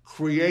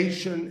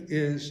 Creation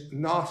is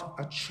not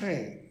a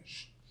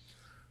change.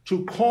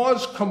 To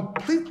cause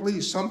completely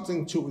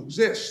something to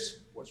exist,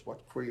 was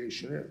what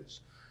creation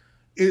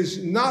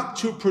is not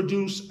to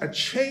produce a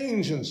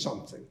change in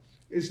something,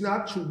 is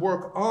not to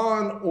work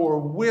on or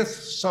with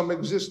some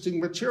existing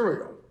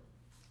material.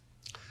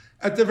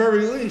 At the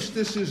very least,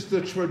 this is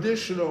the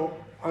traditional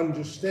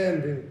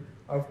understanding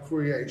of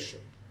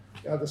creation.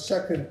 Now, the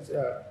second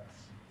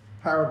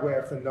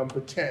paragraph in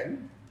number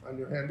 10 on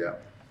your handout.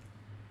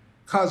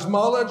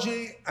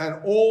 Cosmology and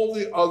all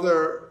the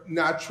other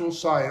natural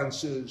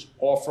sciences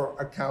offer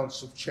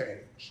accounts of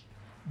change.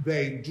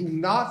 They do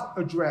not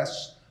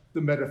address the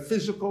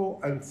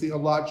metaphysical and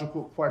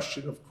theological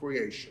question of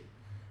creation.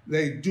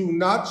 They do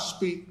not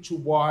speak to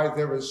why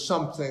there is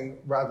something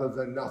rather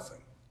than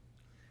nothing.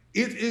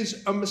 It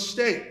is a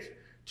mistake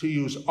to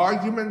use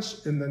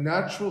arguments in the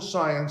natural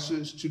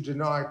sciences to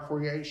deny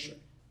creation.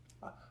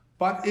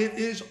 But it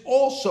is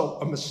also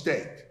a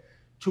mistake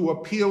to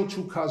appeal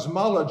to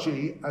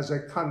cosmology as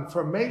a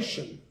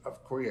confirmation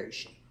of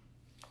creation.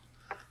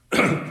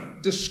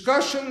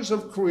 Discussions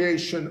of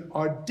creation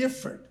are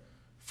different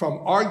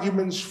from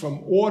arguments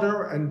from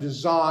order and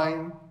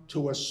design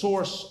to a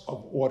source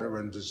of order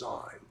and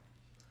design.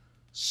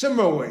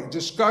 Similarly,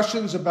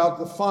 discussions about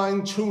the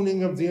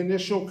fine-tuning of the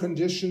initial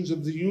conditions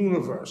of the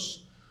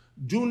universe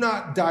do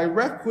not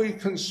directly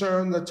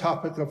concern the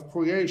topic of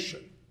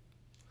creation.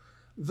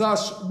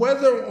 Thus,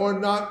 whether or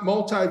not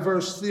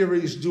multiverse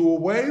theories do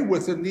away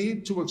with the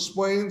need to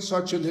explain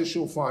such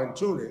initial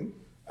fine-tuning,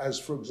 as,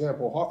 for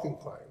example, Hawking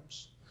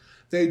claims,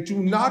 they do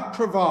not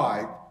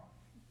provide,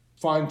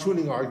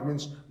 fine-tuning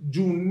arguments,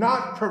 do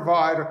not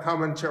provide a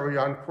commentary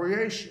on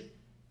creation.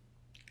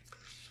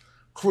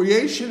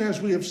 Creation,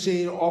 as we have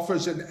seen,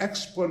 offers an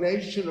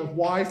explanation of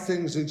why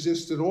things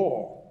exist at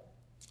all.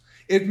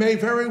 It may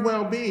very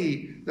well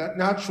be that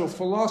natural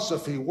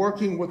philosophy,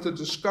 working with the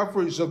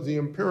discoveries of the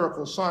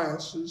empirical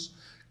sciences,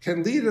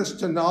 can lead us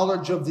to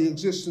knowledge of the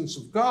existence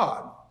of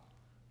God,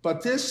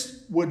 but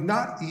this would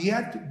not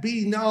yet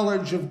be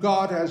knowledge of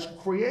God as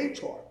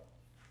creator.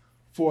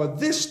 For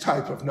this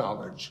type of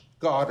knowledge,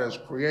 God as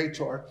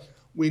creator,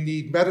 we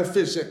need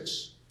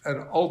metaphysics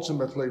and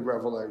ultimately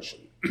revelation.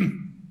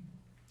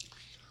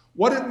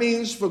 What it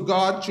means for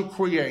God to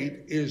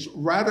create is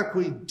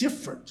radically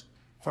different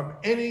from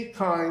any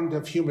kind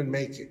of human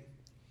making.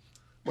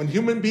 When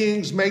human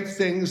beings make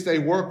things, they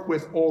work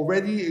with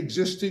already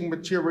existing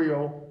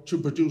material to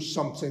produce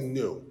something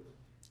new.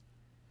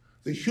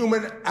 The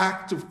human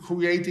act of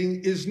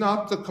creating is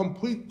not the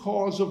complete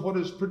cause of what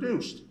is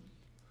produced,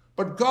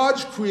 but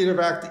God's creative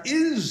act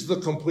is the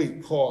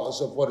complete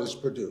cause of what is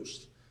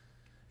produced.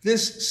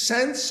 This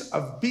sense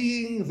of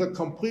being the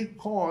complete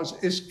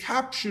cause is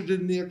captured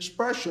in the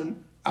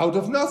expression out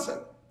of nothing.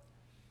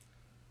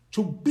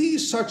 To be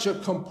such a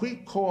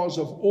complete cause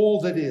of all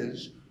that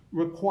is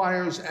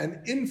requires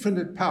an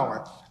infinite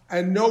power,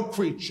 and no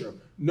creature,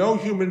 no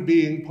human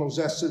being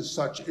possesses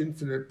such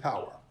infinite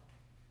power.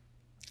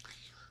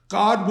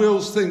 God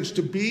wills things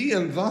to be,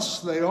 and thus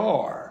they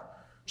are.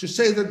 To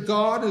say that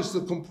God is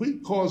the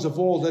complete cause of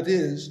all that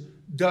is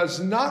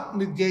does not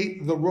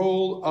negate the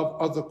role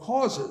of other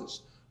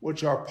causes,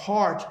 which are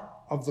part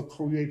of the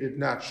created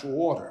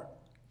natural order.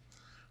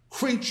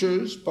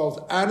 Creatures,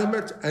 both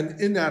animate and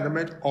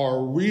inanimate,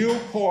 are real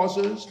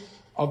causes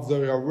of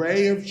the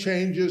array of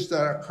changes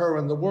that occur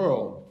in the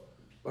world,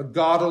 but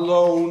God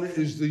alone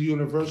is the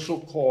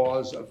universal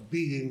cause of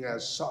being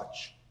as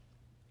such.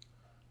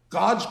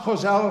 God's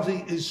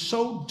causality is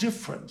so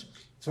different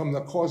from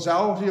the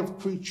causality of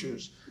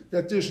creatures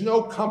that there's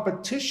no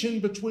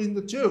competition between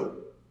the two.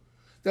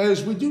 That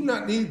is, we do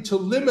not need to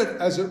limit,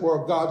 as it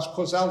were, God's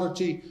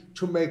causality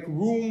to make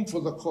room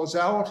for the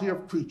causality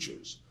of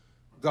creatures.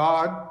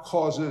 God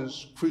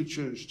causes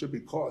creatures to be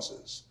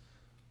causes.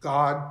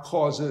 God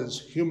causes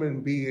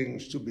human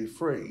beings to be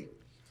free.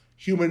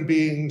 Human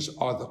beings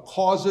are the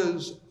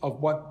causes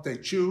of what they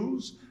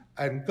choose,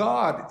 and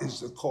God is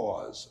the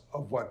cause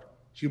of what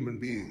human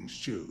beings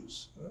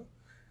choose.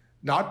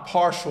 Not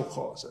partial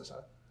causes.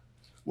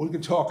 We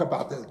can talk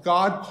about that.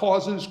 God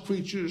causes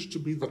creatures to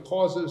be the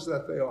causes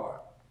that they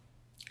are.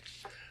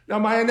 Now,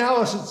 my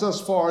analysis thus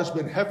far has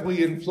been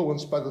heavily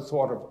influenced by the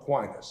thought of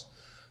Aquinas,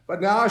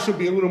 but now I should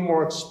be a little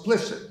more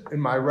explicit in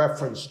my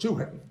reference to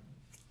him.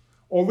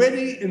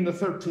 Already in the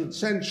 13th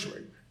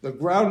century, the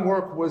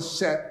groundwork was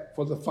set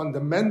for the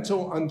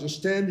fundamental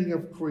understanding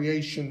of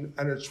creation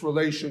and its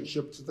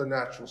relationship to the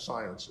natural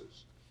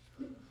sciences.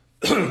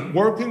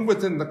 Working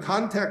within the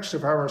context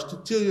of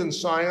Aristotelian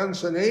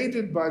science and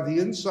aided by the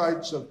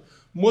insights of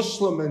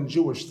Muslim and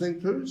Jewish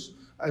thinkers,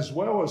 as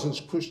well as his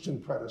Christian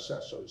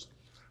predecessors,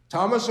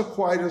 Thomas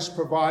Aquinas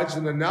provides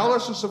an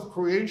analysis of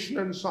creation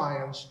and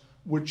science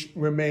which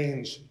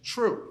remains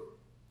true.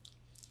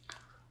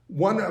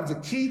 One of the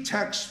key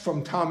texts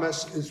from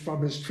Thomas is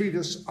from his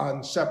treatise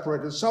on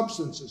separated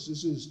substances.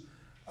 This is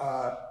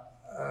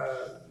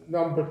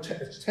number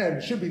 10.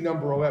 It should be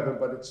number 11,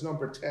 but it's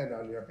number 10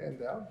 on your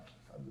handout,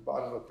 on the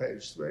bottom of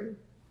page 3.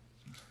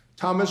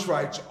 Thomas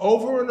writes,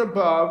 "Over and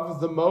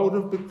above the mode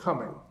of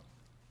becoming,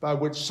 by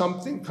which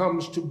something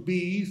comes to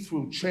be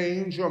through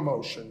change or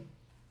motion,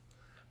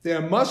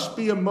 there must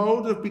be a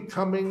mode of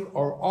becoming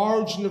or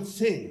origin of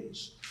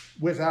things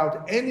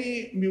without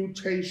any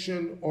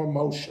mutation or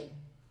motion,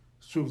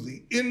 through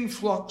the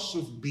influx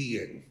of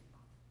being."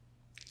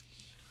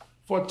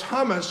 For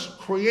Thomas,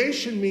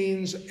 creation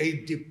means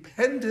a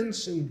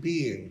dependence in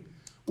being,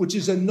 which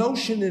is a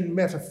notion in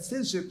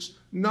metaphysics,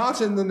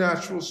 not in the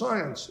natural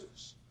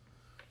sciences.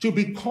 To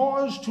be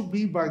caused to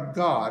be by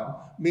God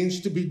means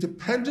to be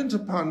dependent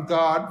upon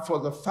God for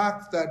the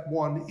fact that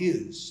one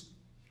is.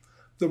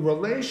 The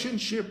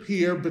relationship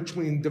here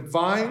between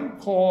divine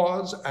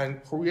cause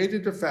and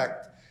created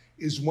effect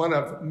is one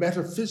of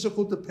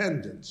metaphysical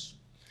dependence.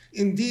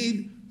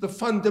 Indeed, the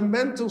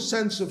fundamental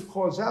sense of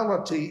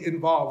causality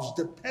involves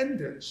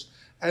dependence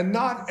and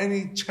not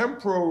any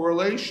temporal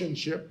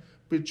relationship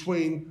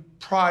between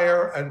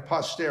prior and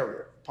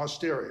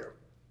posterior.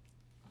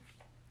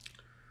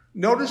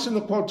 Notice in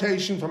the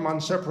quotation from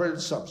On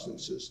Separated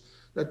Substances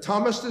that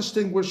Thomas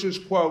distinguishes,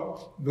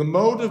 quote, the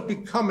mode of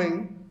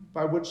becoming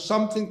by which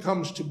something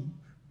comes to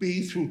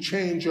be through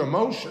change or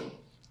motion,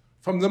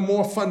 from the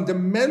more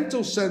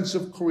fundamental sense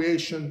of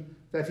creation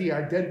that he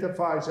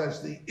identifies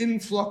as the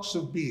influx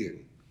of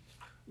being.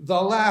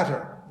 The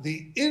latter,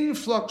 the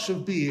influx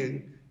of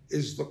being,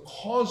 is the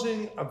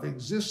causing of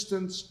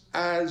existence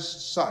as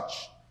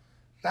such.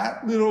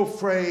 That little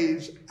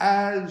phrase,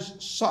 as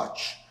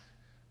such,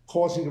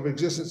 causing of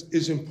existence,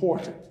 is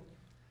important.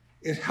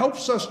 It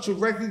helps us to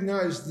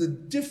recognize the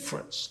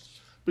difference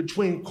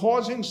between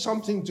causing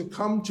something to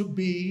come to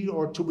be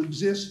or to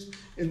exist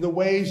in the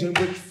ways in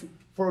which,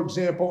 for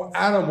example,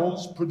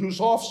 animals produce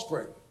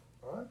offspring.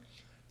 Right?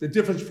 The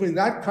difference between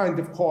that kind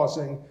of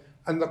causing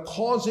and the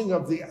causing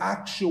of the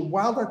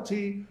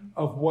actuality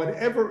of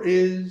whatever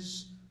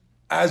is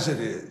as it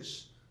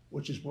is,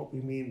 which is what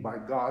we mean by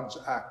God's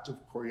act of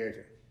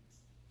creating.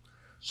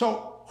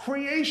 So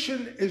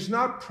creation is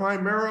not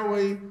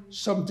primarily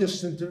some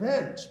distant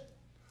event.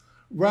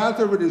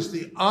 Rather, it is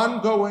the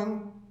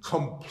ongoing,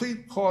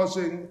 complete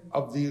causing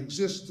of the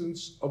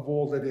existence of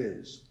all that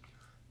is.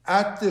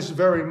 At this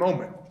very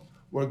moment,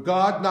 were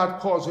God not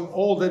causing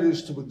all that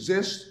is to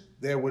exist,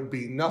 there would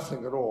be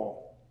nothing at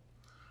all.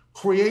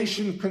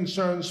 Creation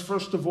concerns,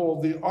 first of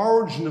all, the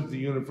origin of the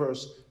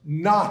universe,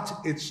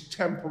 not its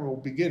temporal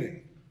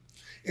beginning.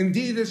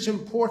 Indeed, it's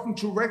important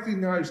to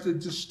recognize the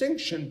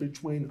distinction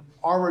between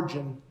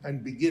origin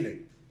and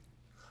beginning.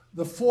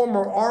 The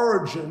former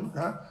origin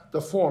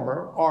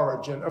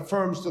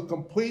affirms the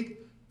complete,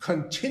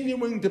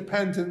 continuing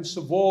dependence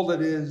of all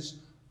that is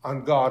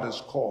on God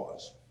as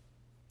cause.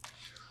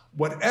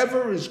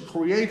 Whatever is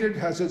created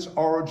has its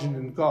origin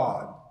in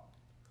God.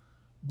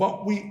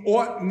 But we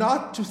ought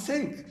not to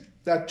think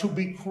that to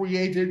be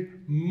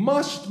created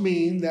must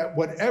mean that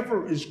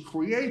whatever is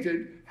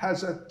created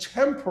has a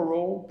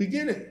temporal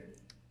beginning.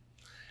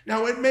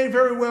 Now, it may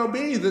very well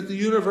be that the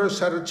universe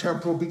had a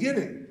temporal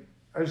beginning,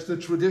 as the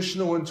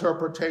traditional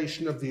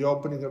interpretation of the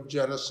opening of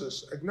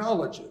Genesis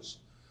acknowledges.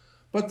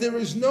 But there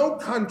is no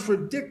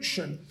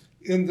contradiction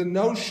in the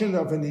notion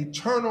of an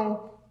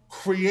eternal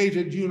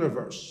created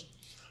universe.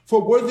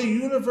 For were the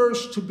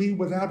universe to be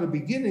without a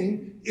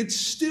beginning, it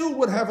still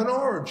would have an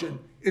origin.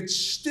 It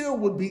still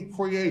would be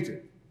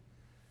created.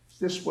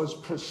 This was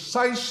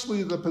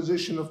precisely the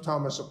position of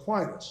Thomas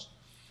Aquinas,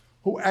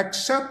 who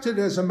accepted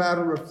as a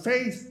matter of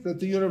faith that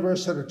the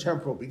universe had a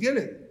temporal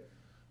beginning,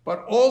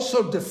 but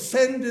also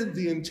defended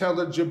the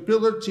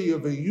intelligibility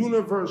of a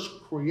universe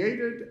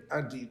created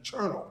and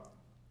eternal.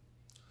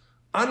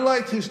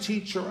 Unlike his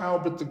teacher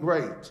Albert the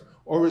Great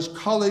or his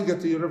colleague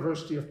at the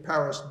University of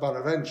Paris,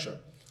 Bonaventure,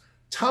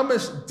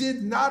 Thomas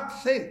did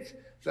not think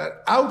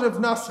that out of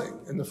nothing,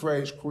 in the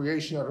phrase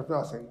creation out of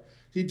nothing,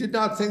 he did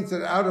not think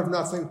that out of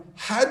nothing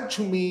had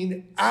to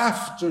mean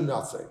after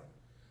nothing,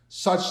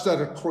 such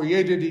that a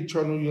created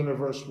eternal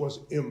universe was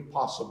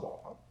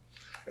impossible.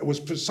 It was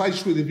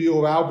precisely the view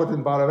of Albert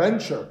and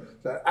Bonaventure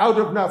that out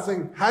of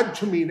nothing had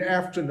to mean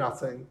after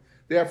nothing.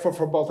 Therefore,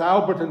 for both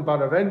Albert and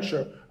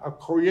Bonaventure, a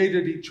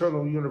created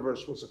eternal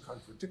universe was a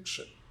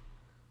contradiction,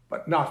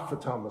 but not for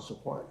Thomas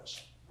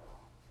Aquinas.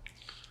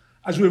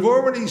 As we've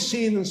already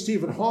seen in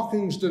Stephen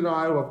Hawking's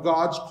denial of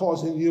God's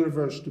causing the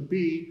universe to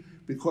be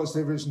because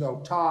there is no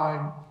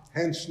time,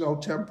 hence no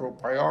temporal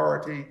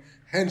priority,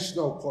 hence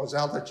no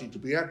causality to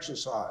be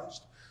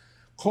exercised,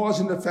 cause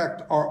and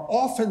effect are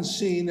often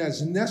seen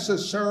as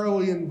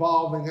necessarily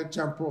involving a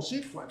temporal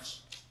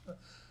sequence.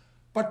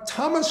 But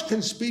Thomas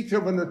can speak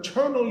of an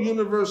eternal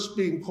universe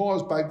being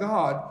caused by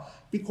God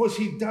because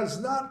he does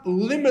not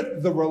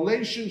limit the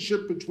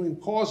relationship between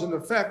cause and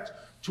effect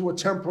to a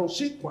temporal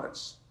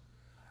sequence.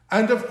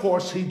 And of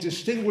course, he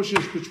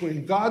distinguishes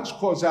between God's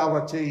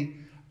causality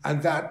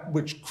and that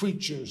which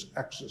creatures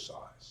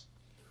exercise.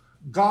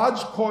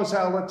 God's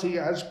causality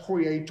as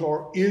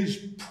creator is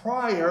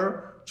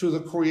prior to the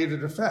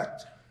created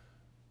effect,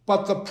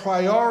 but the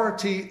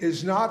priority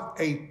is not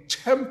a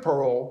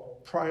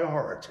temporal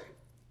priority.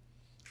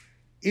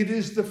 It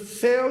is the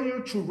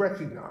failure to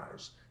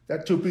recognize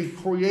that to be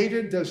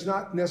created does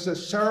not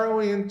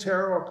necessarily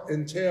entail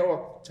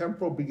a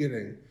temporal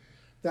beginning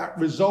that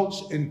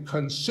results in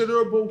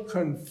considerable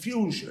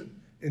confusion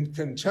in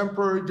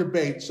contemporary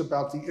debates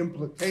about the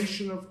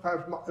implications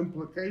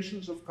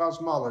of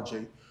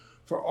cosmology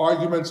for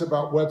arguments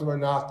about whether or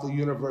not the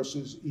universe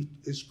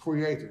is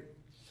created.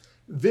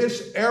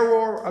 This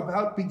error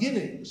about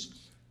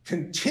beginnings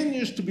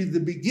continues to be the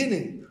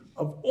beginning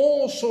of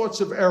all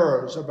sorts of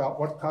errors about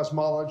what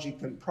cosmology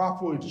can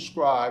properly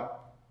describe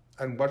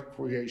and what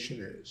creation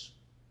is.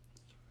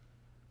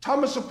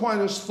 Thomas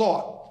Aquinas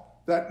thought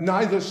that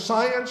neither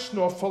science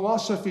nor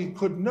philosophy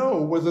could know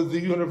whether the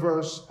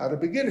universe had a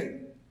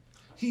beginning.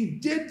 He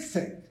did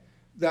think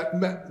that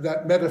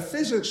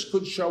metaphysics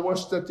could show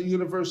us that the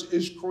universe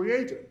is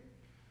created.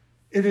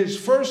 In his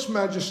first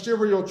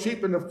magisterial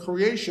treatment of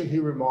creation, he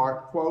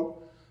remarked,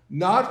 quote,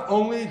 "Not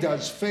only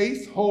does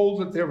faith hold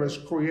that there is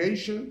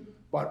creation,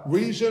 but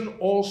reason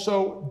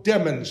also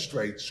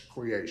demonstrates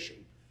creation.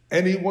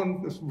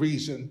 Anyone with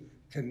reason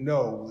can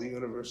know the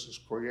universe is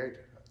created."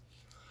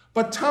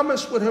 But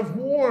Thomas would have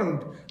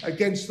warned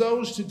against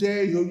those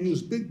today who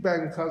use Big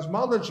Bang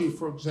cosmology,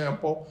 for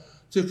example,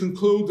 to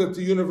conclude that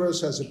the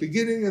universe has a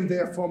beginning and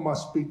therefore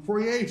must be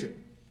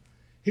created.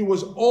 He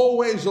was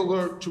always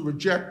alert to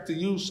reject the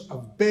use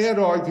of bad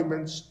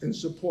arguments in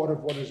support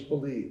of what is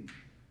believed.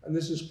 And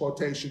this is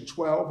quotation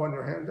 12 on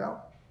your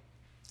handout.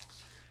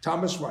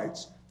 Thomas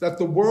writes that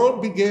the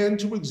world began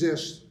to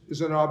exist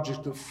is an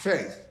object of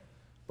faith,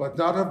 but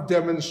not of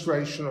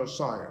demonstration or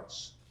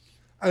science.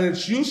 And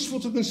it's useful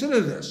to consider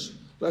this,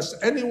 lest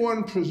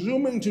anyone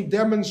presuming to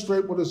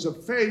demonstrate what is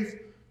of faith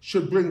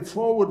should bring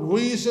forward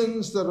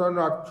reasons that are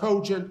not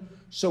cogent,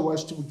 so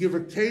as to give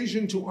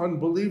occasion to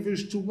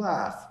unbelievers to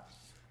laugh,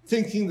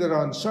 thinking that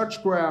on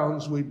such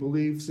grounds we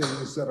believe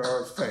things that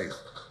are of faith.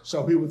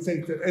 So he would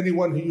think that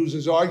anyone who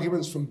uses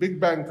arguments from Big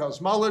Bang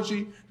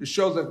cosmology to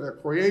show that their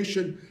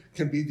creation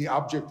can be the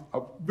object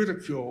of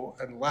ridicule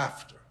and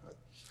laughter.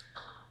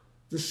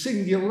 The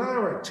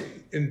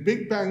singularity in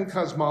Big Bang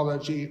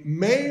cosmology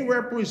may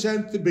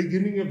represent the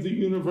beginning of the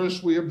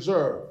universe we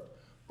observe,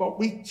 but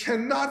we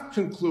cannot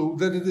conclude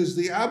that it is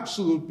the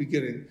absolute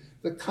beginning,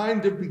 the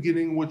kind of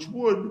beginning which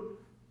would,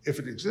 if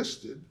it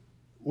existed,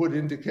 would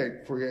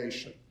indicate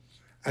creation.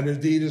 And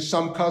indeed, as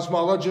some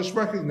cosmologists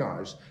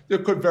recognize,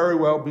 there could very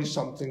well be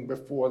something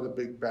before the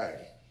Big Bang.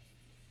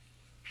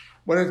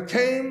 When it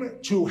came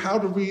to how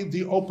to read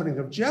the opening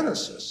of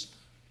Genesis,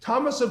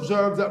 Thomas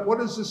observed that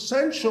what is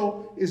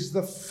essential is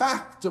the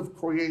fact of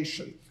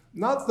creation,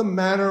 not the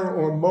manner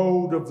or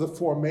mode of the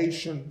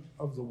formation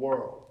of the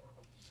world.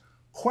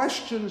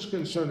 Questions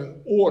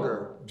concerning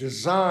order,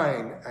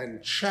 design,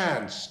 and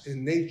chance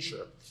in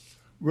nature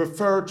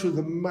refer to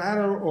the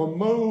manner or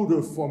mode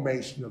of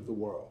formation of the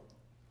world.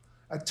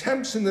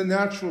 Attempts in the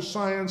natural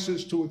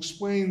sciences to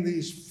explain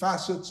these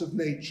facets of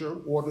nature,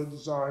 order,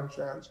 design,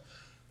 chance,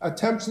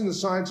 attempts in the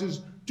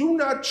sciences do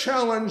not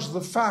challenge the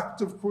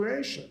fact of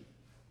creation.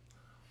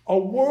 A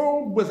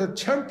world with a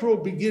temporal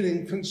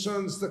beginning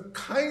concerns the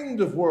kind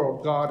of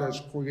world God has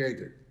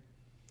created.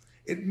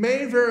 It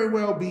may very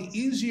well be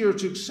easier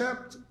to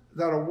accept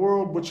that a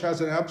world which has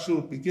an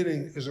absolute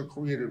beginning is a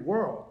created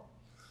world.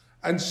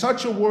 And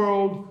such a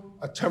world,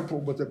 a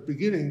temporal with a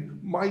beginning,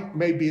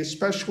 may be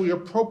especially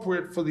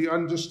appropriate for the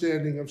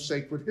understanding of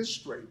sacred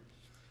history,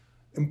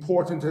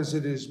 important as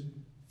it is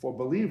for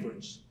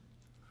believers.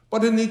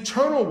 But an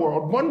eternal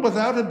world, one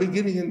without a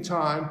beginning in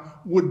time,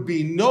 would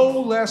be no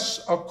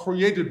less a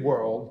created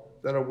world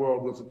than a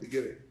world with a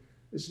beginning.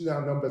 This is now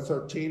number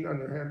 13 on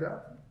your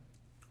handout.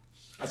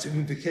 That's an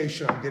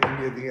indication I'm getting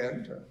near the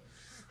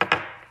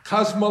end.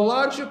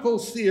 Cosmological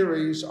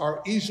theories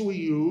are easily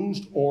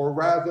used, or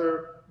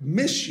rather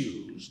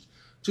misused,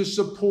 to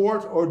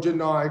support or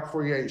deny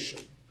creation.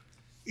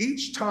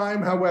 Each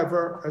time,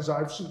 however, as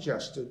I've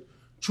suggested,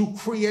 to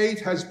create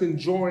has been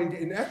joined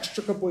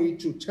inextricably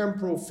to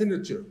temporal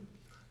finitude,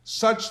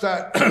 such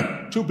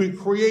that to be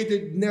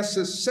created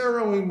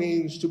necessarily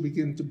means to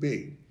begin to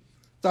be.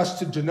 Thus,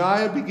 to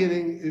deny a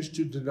beginning is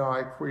to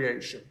deny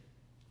creation.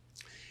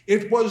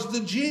 It was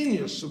the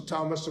genius of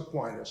Thomas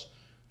Aquinas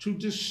to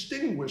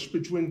distinguish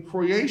between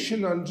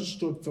creation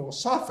understood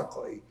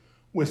philosophically,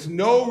 with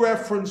no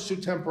reference to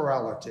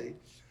temporality,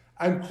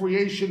 and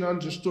creation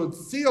understood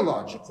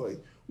theologically,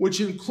 which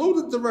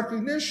included the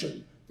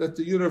recognition that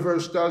the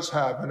universe does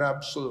have an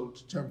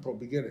absolute temporal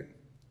beginning.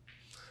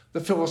 The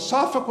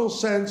philosophical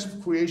sense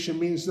of creation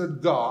means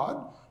that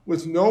God,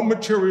 with no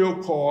material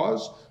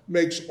cause,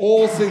 makes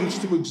all things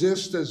to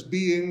exist as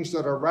beings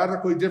that are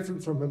radically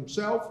different from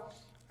himself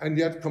and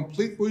yet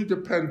completely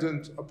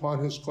dependent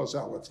upon his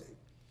causality.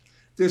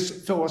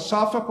 This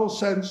philosophical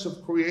sense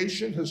of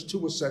creation has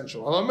two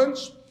essential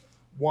elements.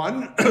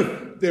 One,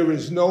 there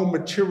is no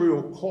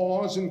material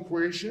cause in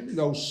creation,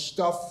 no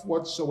stuff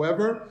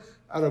whatsoever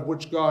out of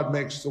which God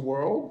makes the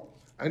world.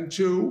 And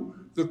two,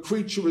 the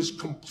creature is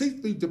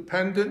completely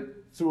dependent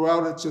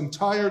throughout its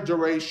entire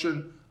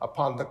duration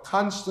upon the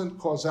constant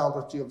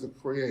causality of the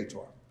Creator.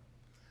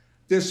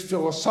 This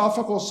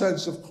philosophical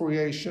sense of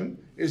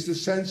creation is the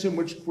sense in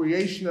which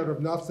creation out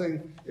of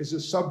nothing is a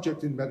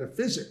subject in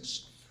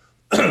metaphysics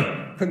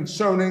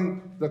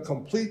concerning the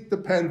complete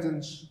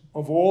dependence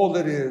of all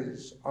that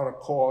is on a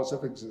cause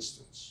of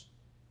existence.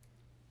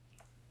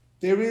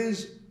 There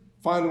is,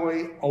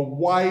 finally, a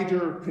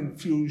wider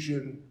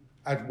confusion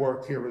at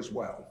work here as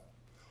well,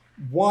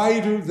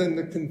 wider than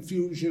the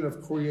confusion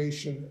of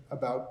creation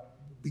about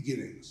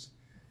beginnings.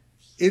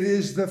 It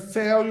is the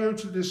failure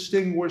to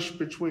distinguish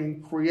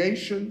between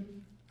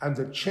creation and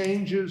the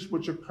changes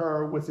which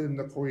occur within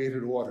the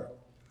created order,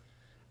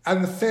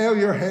 and the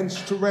failure,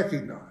 hence, to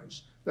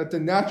recognize that the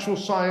natural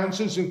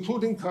sciences,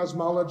 including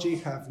cosmology,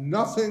 have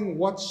nothing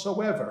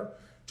whatsoever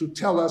to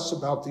tell us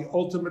about the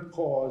ultimate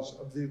cause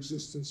of the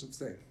existence of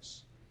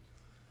things.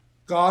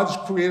 God's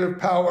creative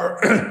power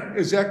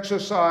is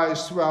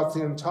exercised throughout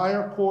the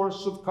entire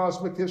course of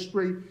cosmic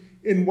history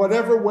in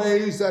whatever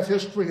ways that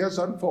history has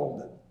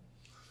unfolded.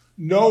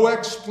 No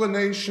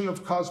explanation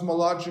of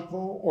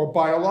cosmological or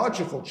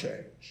biological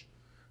change,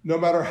 no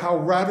matter how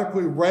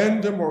radically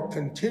random or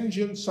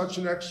contingent such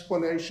an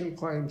explanation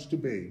claims to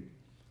be,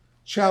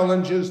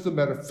 challenges the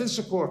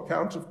metaphysical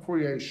account of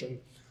creation,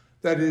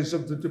 that is,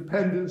 of the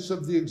dependence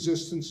of the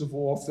existence of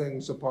all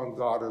things upon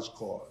God as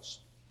cause.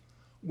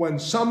 When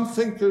some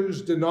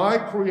thinkers deny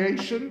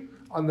creation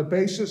on the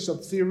basis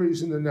of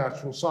theories in the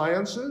natural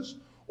sciences,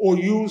 or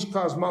use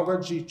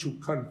cosmology to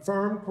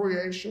confirm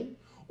creation,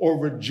 or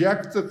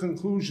reject the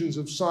conclusions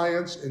of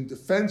science in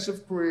defense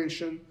of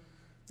creation,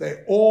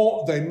 They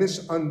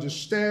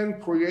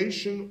misunderstand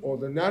creation or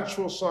the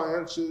natural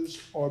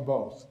sciences or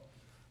both.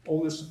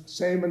 All this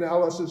same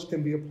analysis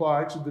can be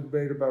applied to the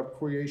debate about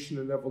creation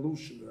and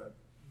evolution. I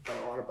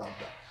don't know about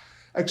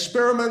that.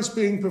 Experiments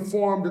being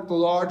performed at the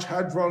Large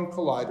Hadron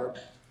Collider,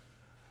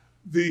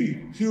 the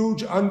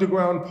huge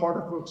underground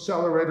particle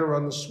accelerator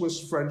on the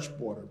Swiss-French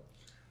border.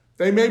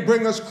 They may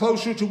bring us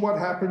closer to what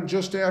happened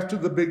just after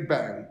the Big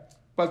Bang,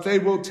 but they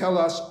will tell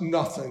us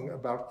nothing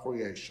about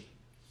creation.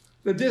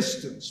 The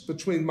distance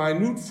between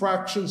minute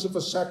fractions of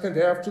a second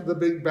after the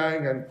Big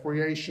Bang and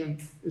creation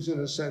is,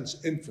 in a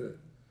sense, infinite.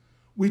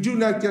 We do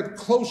not get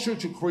closer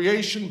to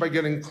creation by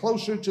getting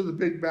closer to the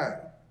Big Bang.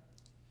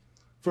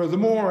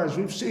 Furthermore, as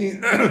we've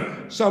seen,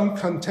 some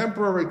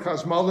contemporary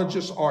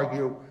cosmologists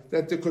argue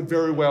that there could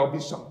very well be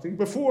something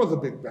before the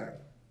Big Bang.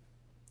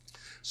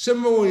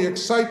 Similarly,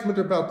 excitement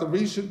about the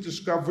recent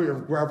discovery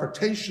of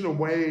gravitational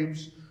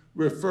waves,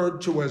 referred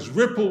to as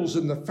ripples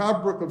in the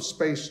fabric of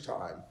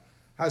space-time,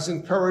 has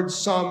encouraged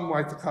some,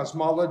 like the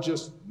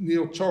cosmologist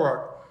Neil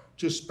Turok,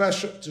 to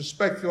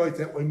speculate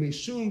that we may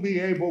soon be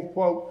able,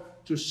 quote,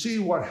 to see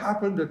what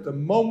happened at the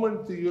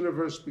moment the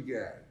universe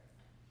began.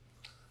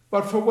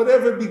 But for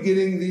whatever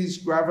beginning these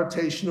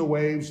gravitational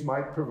waves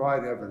might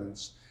provide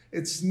evidence,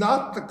 it's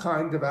not the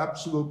kind of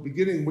absolute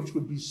beginning which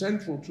would be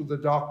central to the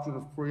doctrine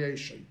of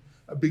creation.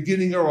 A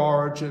beginning or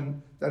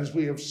origin that, as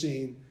we have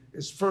seen,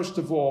 is first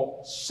of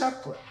all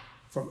separate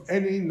from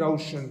any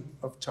notion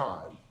of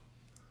time.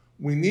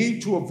 We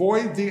need to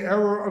avoid the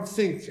error of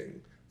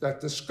thinking that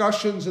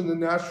discussions in the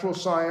natural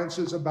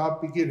sciences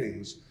about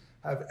beginnings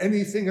have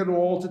anything at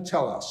all to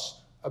tell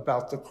us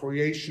about the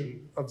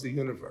creation of the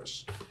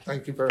universe.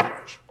 Thank you very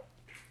much.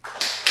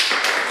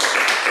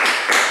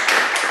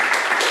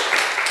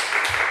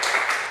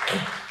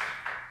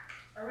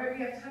 All right,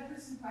 we have time for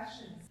some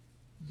questions.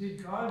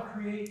 Did God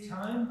create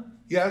time?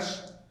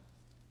 Yes.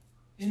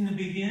 In the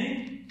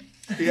beginning?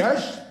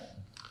 Yes.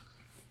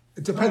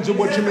 It depends on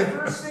what you mean. Is that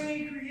the first thing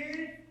he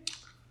created?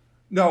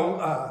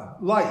 No,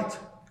 light.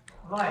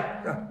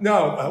 Light.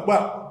 No,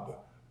 well,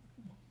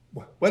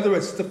 whether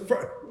it's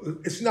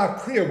it's not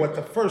clear what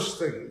the first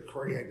thing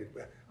created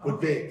would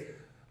be.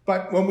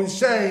 But when we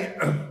say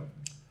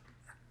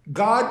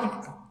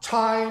God,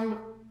 time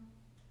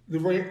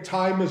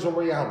is a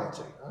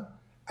reality.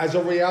 As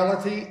a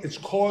reality, it's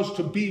caused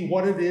to be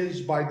what it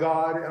is by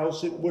God,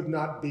 else it would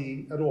not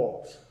be at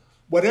all.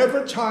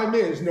 Whatever time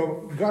is,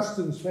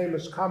 Augustine's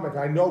famous comment,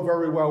 I know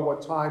very well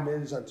what time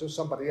is until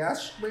somebody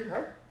asks me.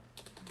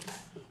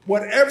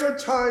 Whatever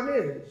time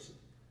is,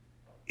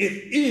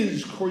 it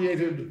is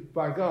created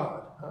by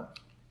God.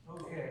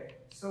 Okay,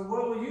 so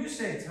what will you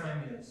say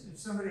time is if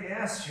somebody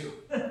asks you?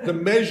 The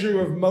measure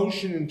of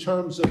motion in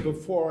terms of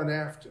before and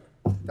after.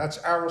 That's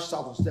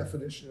Aristotle's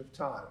definition of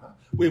time.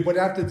 We would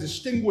have to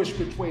distinguish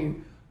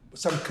between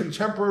some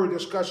contemporary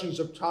discussions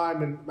of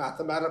time in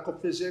mathematical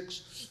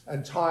physics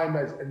and time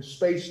and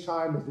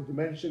space-time as the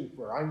dimension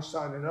for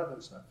Einstein and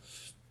others.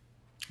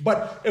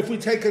 But if we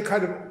take a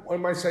kind of, I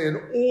might say,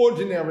 an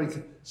ordinary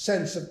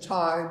sense of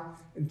time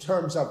in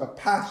terms of a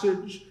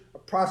passage, a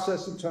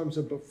process in terms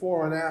of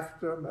before and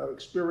after, an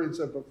experience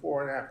of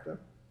before and after,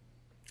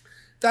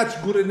 that's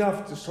good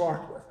enough to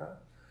start with.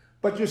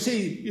 But you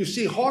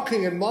see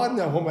Hawking and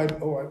Baldner, whom I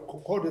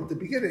quoted at the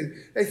beginning,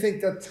 they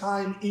think that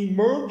time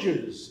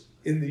emerges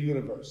in the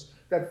universe.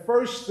 That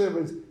first there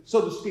is,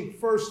 so to speak,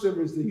 first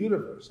there is the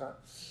universe.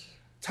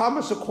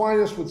 Thomas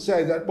Aquinas would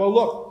say that, well,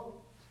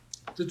 look,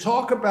 to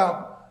talk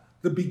about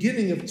the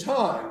beginning of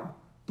time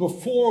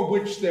before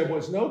which there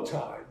was no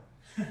time,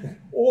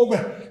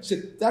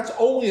 that's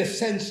only a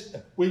sense,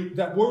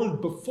 that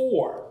word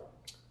before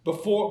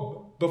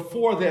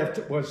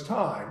there was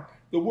time,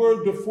 the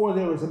word before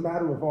there is a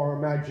matter of our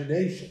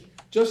imagination.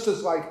 Just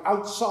as like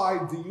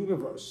outside the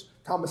universe,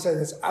 Thomas said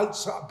it's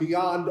outside,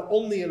 beyond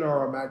only in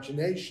our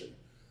imagination,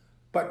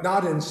 but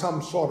not in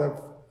some sort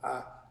of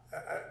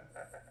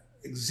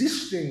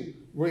existing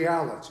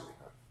reality.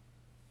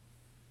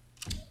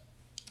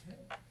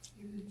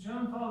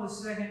 John Paul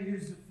II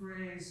used the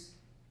phrase,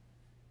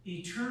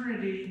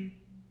 eternity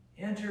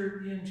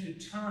entered into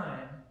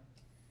time.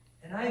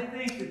 And I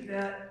think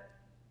that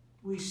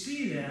we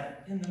see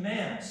that in the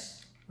Mass.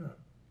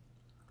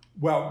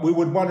 Well, we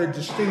would want to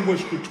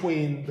distinguish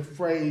between the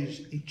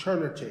phrase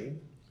eternity,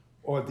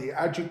 or the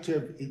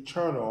adjective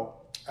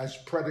eternal as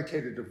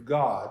predicated of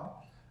God,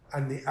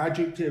 and the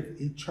adjective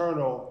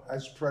eternal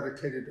as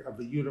predicated of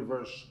a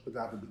universe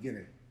without a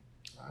beginning.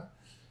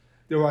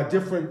 There are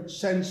different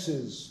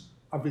senses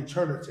of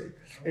eternity.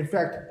 In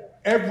fact,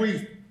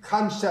 every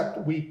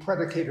concept we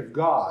predicate of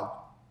God,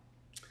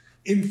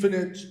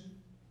 infinite,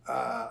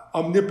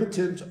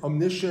 omnipotent,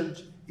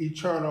 omniscient,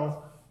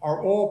 eternal, are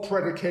all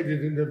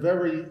predicated in a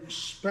very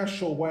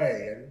special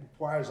way and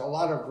requires a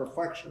lot of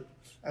reflection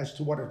as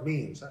to what it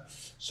means.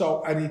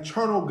 So an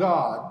eternal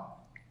God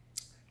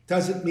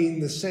doesn't mean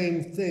the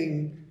same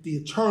thing. The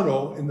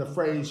eternal, in the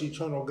phrase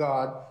eternal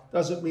God,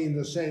 doesn't mean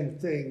the same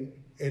thing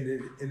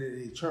in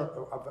an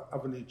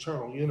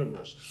eternal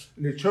universe.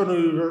 An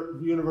eternal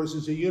universe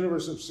is a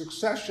universe of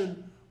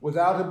succession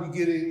without a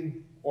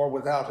beginning or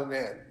without an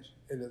end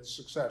in its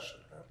succession.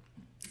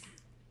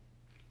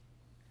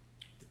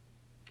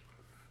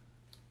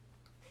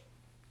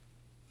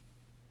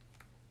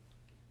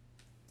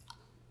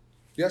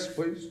 Yes,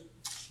 please.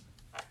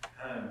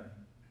 I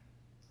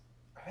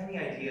find the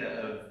idea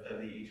of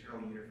the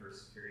eternal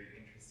universe very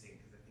interesting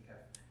because I think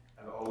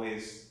I've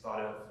always thought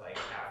of like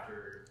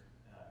after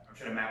I'm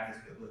trying to map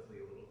this biblically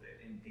a little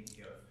bit and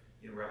thinking of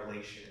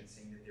Revelation and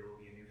saying that there will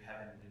be a new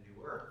heaven and a new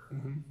earth,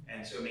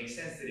 and so it makes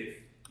sense that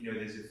if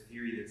there's a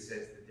theory that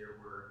says that there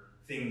were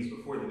things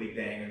before the Big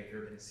Bang, or that there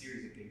have been a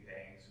series of Big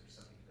Bangs or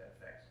something to that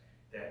effect,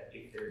 that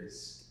if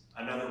there's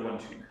another one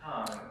to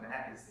come,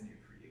 that is the new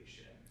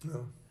creation.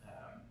 No.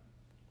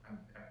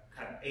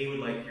 I would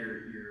like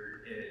your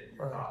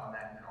thought on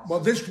that. And also, Well,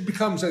 this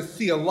becomes a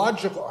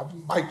theological,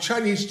 my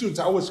Chinese students,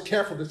 I was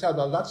careful to tell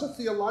them, that's a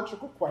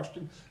theological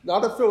question,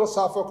 not a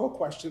philosophical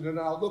question. And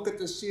I'll look at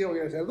the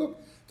ceiling and say,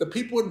 look, the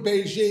people in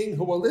Beijing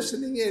who are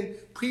listening in,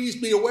 please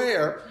be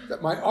aware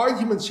that my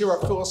arguments here are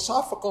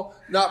philosophical,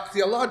 not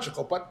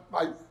theological. But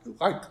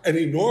like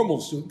any normal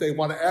student, they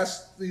want to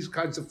ask these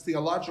kinds of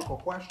theological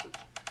questions.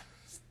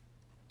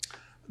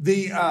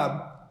 The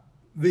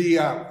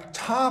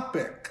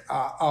topic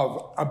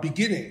of a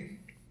beginning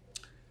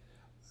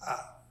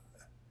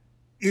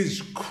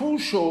is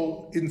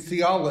crucial in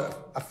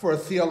for a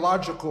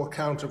theological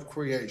account of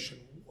creation.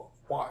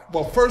 Why?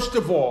 Well, first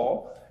of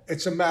all,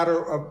 it's a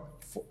matter of,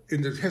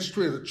 in the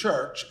history of the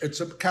church,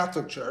 it's a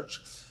Catholic church,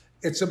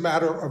 it's a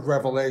matter of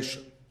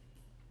revelation.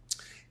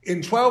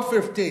 In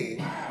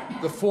 1215,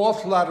 the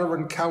Fourth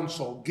Lateran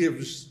Council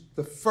gives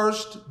the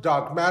first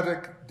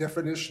dogmatic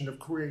definition of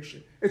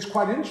creation. It's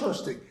quite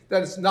interesting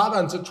that it's not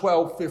until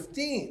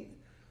 1215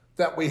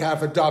 that we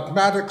have a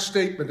dogmatic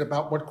statement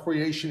about what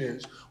creation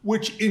is,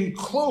 which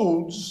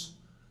includes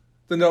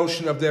the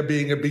notion of there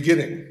being a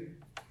beginning.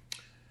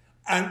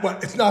 And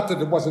it's not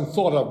that it wasn't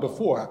thought of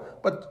before,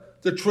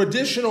 but the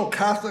traditional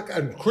Catholic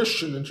and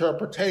Christian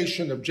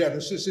interpretation of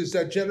Genesis is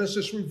that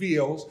Genesis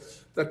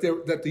reveals that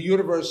the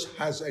universe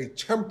has a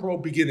temporal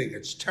beginning.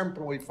 It's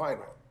temporally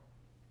finite.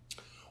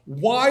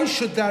 Why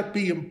should that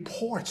be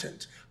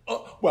important?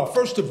 Well,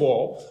 first of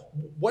all,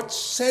 what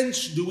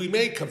sense do we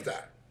make of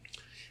that?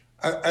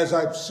 As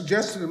I've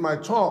suggested in my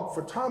talk,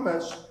 for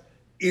Thomas,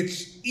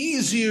 it's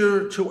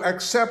easier to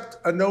accept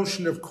a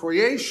notion of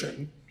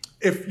creation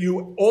if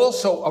you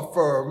also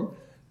affirm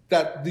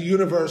that the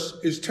universe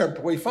is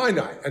temporally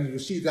finite. And you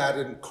see that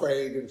in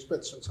Craig and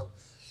Spitzer and so on.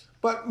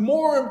 But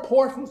more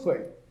importantly,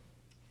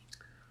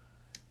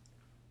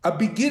 a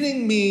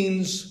beginning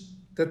means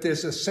that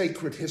there's a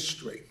sacred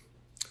history.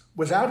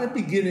 Without a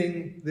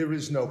beginning, there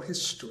is no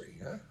history.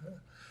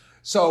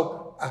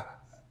 So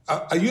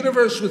a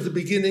universe with a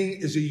beginning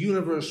is a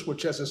universe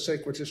which has a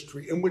sacred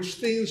history, in which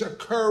things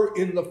occur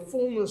in the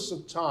fullness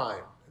of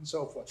time, and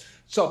so forth.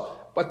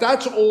 But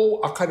that's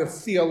all a kind of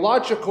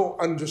theological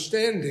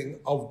understanding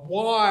of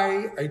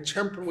why a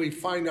temporally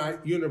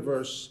finite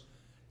universe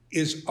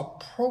is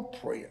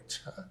appropriate,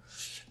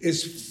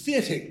 is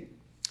fitting.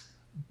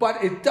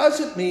 But it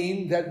doesn't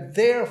mean that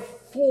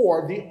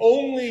therefore the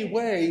only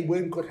way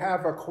one could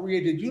have a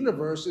created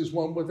universe is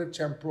one with a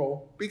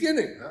temporal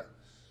beginning.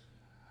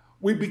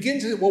 We begin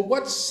to say, well,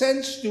 what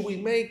sense do we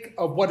make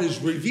of what is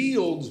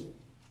revealed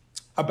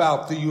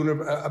about the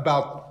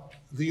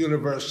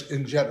universe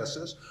in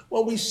Genesis?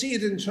 Well, we see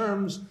it in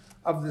terms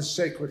of this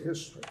sacred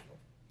history.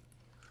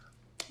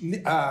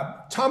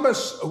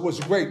 Thomas was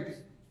a great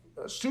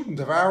student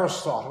of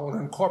Aristotle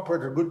and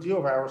incorporated a good deal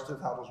of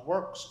Aristotle's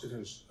works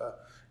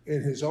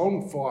in his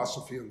own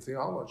philosophy and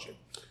theology.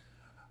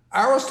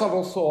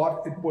 Aristotle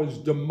thought it was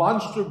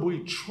demonstrably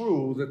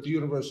true that the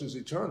universe is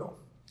eternal.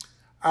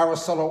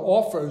 Aristotle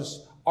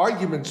offers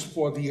arguments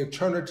for the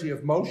eternity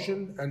of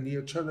motion and the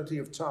eternity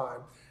of time.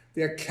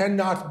 There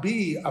cannot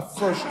be a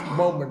first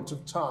moment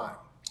of time.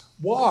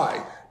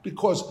 Why?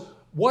 Because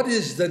what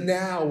is the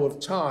now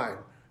of time?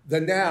 The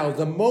now,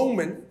 the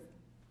moment,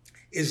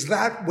 is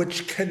that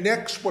which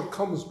connects what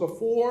comes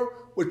before,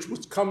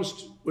 which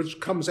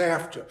comes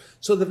after.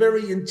 So the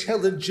very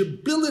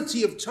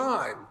intelligibility of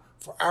time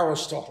for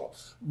Aristotle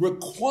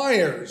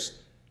requires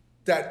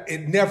that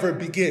it never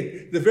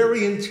begin. The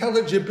very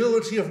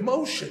intelligibility of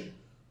motion.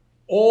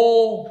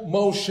 All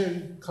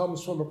motion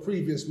comes from a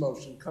previous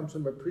motion,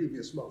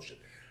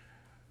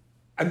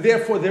 And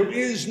therefore, there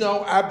is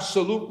no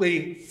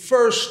absolutely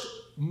first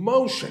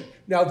motion.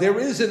 Now, there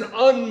is an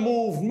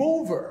unmoved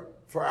mover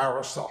for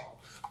Aristotle.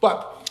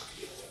 But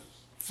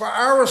for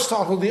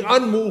Aristotle, the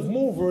unmoved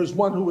mover is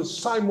one who is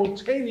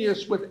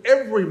simultaneous with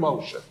every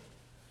motion.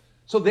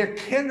 So there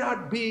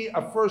cannot be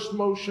a first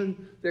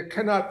motion, there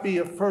cannot be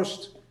a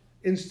first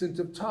instant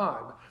of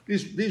time.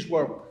 These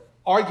were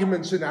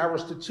arguments in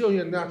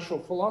Aristotelian natural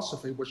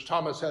philosophy, which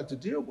Thomas had to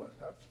deal with.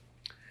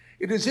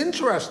 It is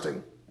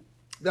interesting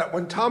that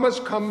when Thomas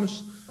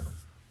comes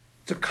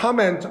to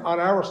comment on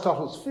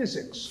Aristotle's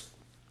physics,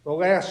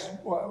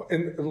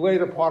 in the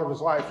later part of his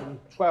life, in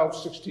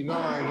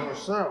 1269 or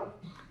so,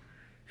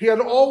 he had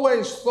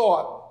always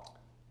thought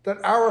that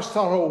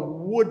Aristotle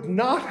would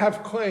not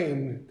have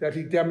claimed that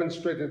he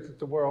demonstrated that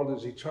the world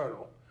is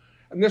eternal.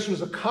 And this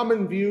was a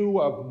common view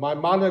of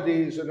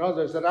Maimonides and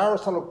others, that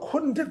Aristotle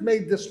couldn't have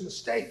made this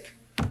mistake.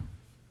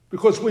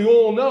 Because we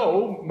all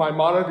know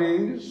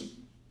Maimonides,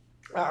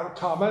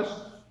 Thomas,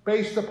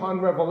 based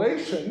upon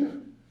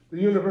revelation, the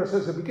universe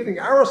has a beginning.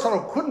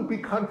 Aristotle couldn't be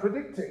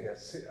contradicting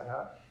us.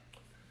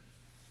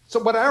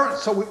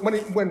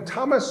 When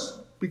Thomas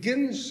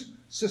begins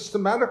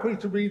systematically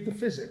to read the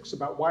physics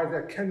about why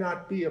there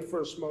cannot be a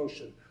first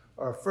motion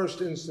or a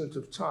first instant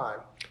of time,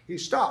 he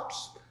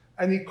stops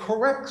and he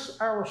corrects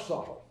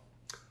Aristotle.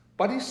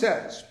 But he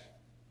says,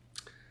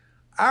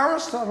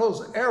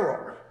 Aristotle's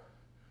error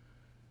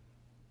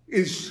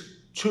is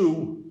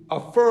to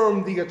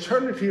affirm the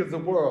eternity of the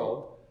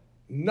world,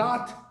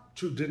 not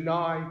to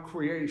deny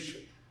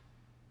creation.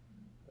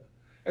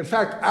 In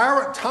fact,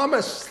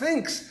 Thomas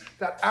thinks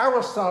that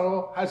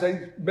Aristotle has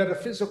a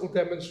metaphysical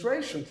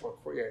demonstration for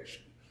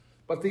creation.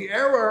 But the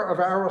error of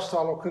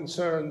Aristotle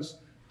concerns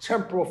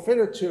temporal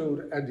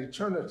finitude and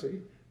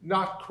eternity,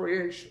 not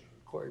creation,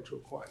 according to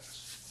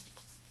Aquinas.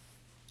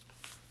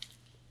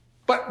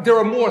 But there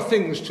are more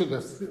things to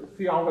the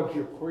theology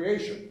of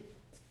creation.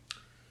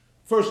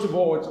 First of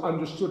all, it's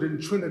understood in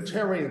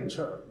Trinitarian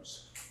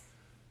terms.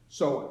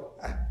 So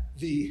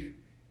the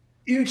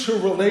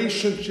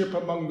interrelationship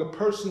among the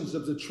persons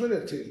of the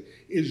Trinity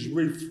is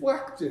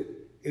reflected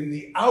in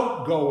the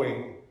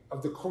outgoing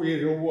of the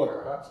created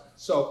order.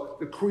 So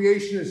the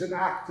creation is an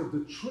act of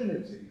the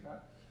Trinity.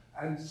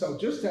 And so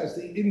just as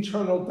the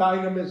internal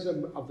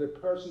dynamism of the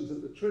persons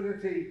of the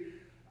Trinity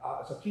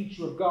is a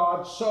feature of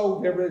God, so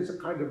there is a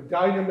kind of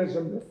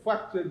dynamism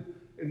reflected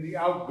in the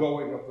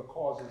outgoing of the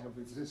causes of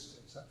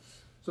existence.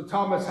 So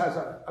Thomas has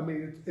a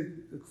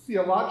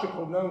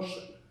theological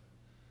notion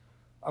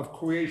of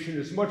creation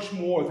is much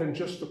more than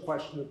just a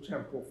question of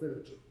temporal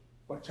finitude.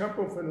 But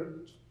temporal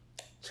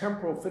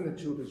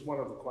finitude is one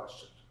of the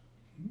questions.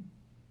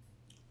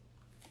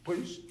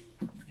 Please.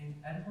 In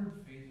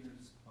Edward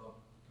Feser's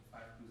book, The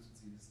Five Proofs of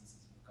the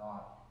Existence of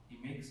God, he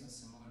makes a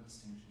similar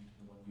distinction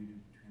to the one you do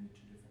between the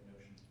two different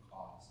notions of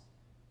cause.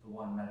 The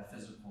one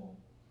metaphysical,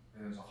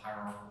 where there's a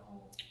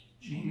hierarchical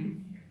chain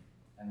of being,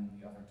 and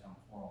the other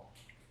temporal.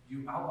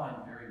 You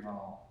outline very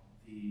well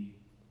the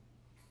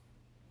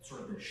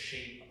sort of the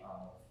shape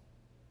of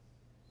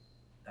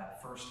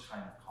that first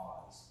kind of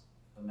cause,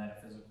 the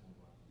metaphysical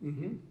one.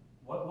 Mm-hmm.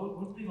 What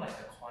would be like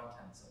the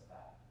contents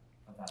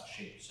of that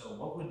shape? So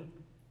what would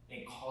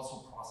a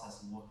causal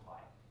process look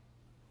like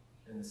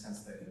in the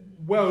sense that...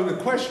 Well, the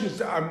question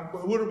is, I'm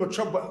a little bit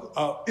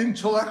trouble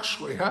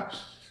intellectually,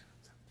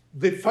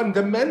 the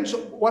fundamental,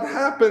 what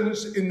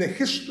happens in the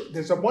history,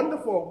 there's a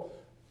wonderful,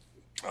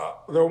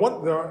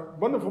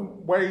 wonderful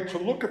way to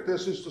look at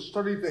this is to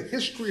study the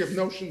history of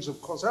notions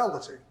of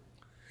causality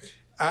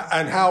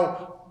and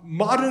how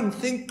modern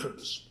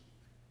thinkers,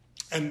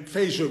 and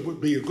Feser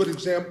would be a good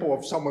example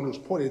of someone who's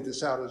pointed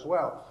this out as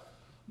well,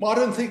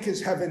 modern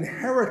thinkers have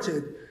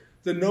inherited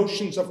the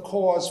notions of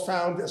cause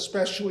found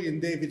especially in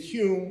David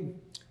Hume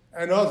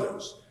and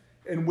others,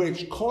 in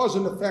which cause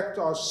and effect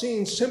are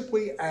seen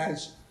simply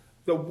as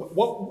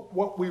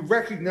what we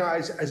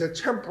recognize as a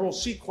temporal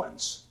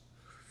sequence.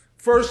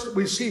 First,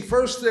 we see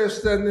first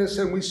this, then this,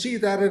 and we see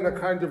that in a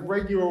kind of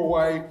regular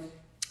way,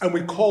 and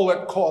we call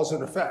it cause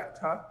and effect.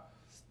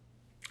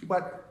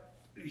 But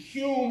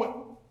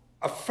Hume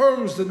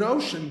affirms the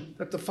notion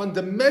that the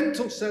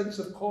fundamental sense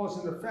of cause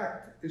and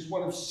effect is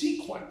one of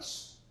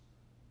sequence.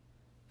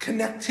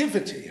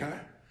 Connectivity,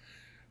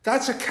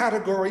 That's a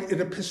category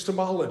in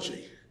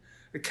epistemology,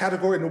 a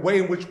category in the way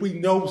in which we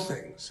know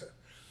things.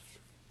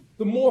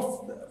 The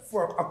more,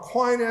 for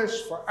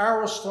Aquinas, for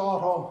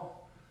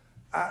Aristotle,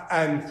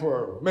 and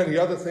for many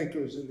other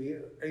thinkers in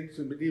the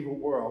ancient medieval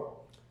world,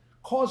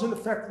 cause and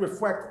effect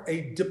reflect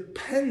a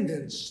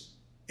dependence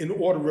in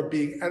order of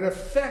being. An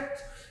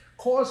effect,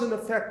 cause and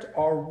effect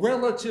are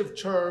relative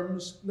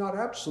terms, not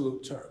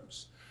absolute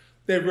terms.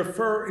 They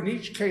refer in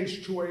each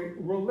case to a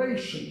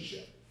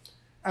relationship.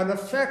 An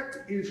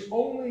effect is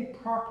only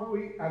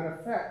properly an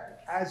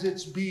effect as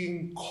it's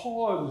being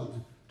caused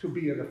to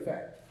be an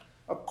effect.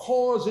 A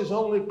cause is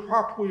only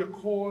properly a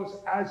cause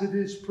as it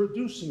is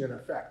producing an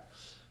effect.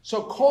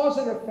 So cause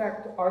and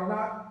effect are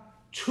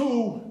not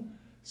two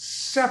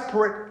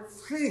separate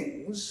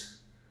things.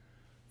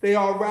 They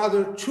are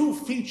rather two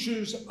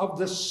features of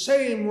the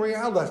same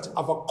reality,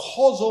 of a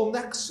causal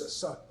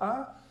nexus.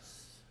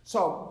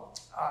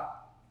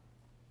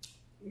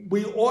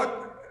 We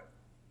ought,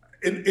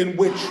 in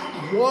which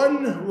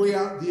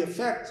the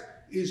effect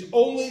is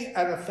only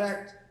an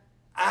effect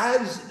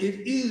as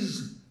it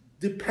is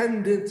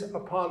dependent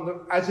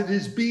upon as it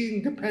is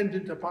being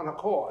dependent upon a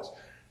cause.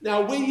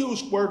 Now we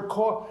use word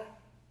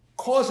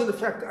cause and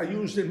effect are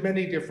used in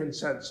many different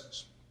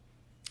senses.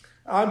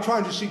 I'm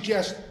trying to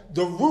suggest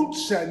the root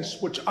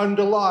sense which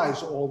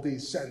underlies all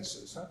these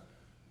senses.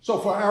 So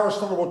for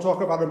Aristotle, we'll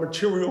talk about a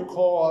material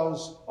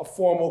cause, a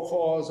formal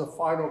cause, a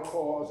final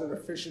cause, an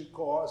efficient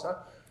cause.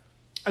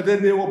 And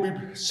then there will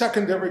be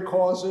secondary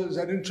causes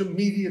and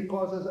intermediate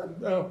causes.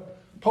 And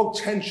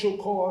potential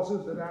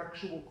causes and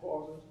actual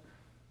causes.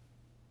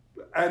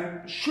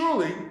 And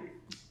surely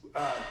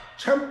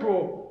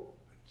temporal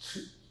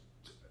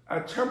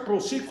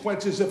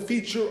sequence is a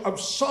feature of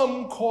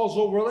some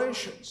causal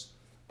relations,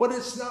 but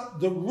it's not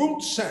the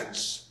root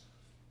sense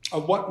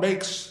of what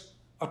makes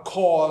a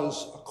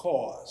cause,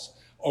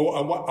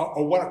 or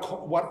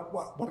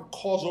what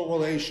causal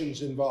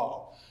relations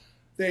involve.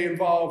 They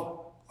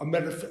involve a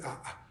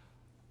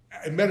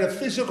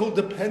metaphysical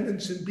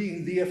dependence in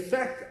being. The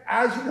effect,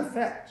 as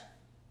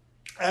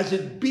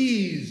it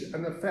bees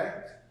an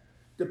effect,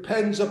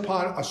 depends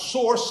upon a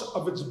source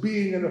of its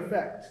being an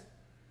effect.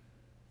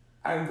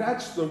 And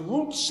that's the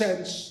root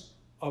sense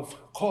of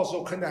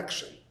causal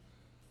connection.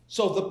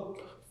 So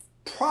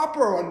the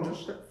proper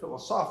understanding,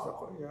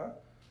 philosophically,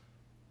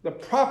 the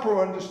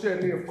proper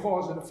understanding of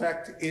cause and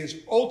effect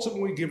is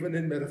ultimately given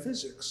in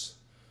metaphysics.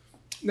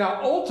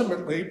 Now,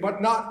 ultimately,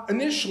 but not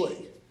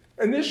initially.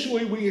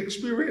 Initially, we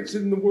experience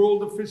it in the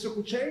world of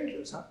physical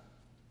changes.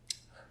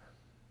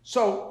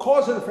 So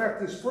cause and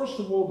effect is first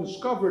of all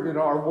discovered in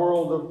our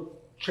world of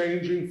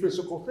changing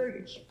physical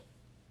things.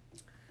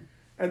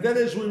 And then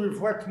as we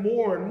reflect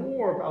more and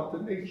more about the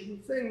nature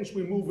of things,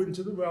 we move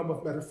into the realm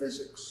of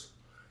metaphysics.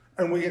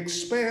 And we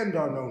expand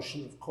our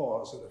notion of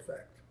cause and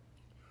effect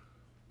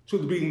to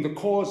being the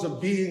cause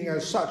of being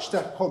as such.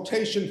 That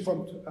quotation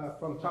from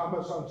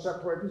Thomas on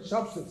separated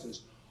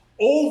substances.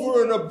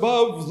 Over and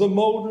above the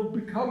mode of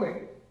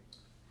becoming,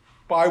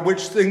 by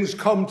which things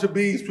come to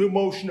be through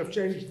motion of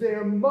change,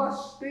 there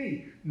must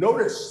be,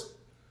 notice,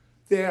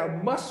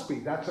 there must be,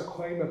 that's a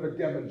claim of a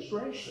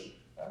demonstration.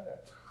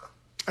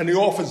 And he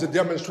offers a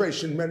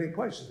demonstration in many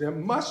places. There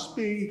must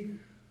be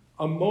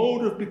a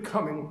mode of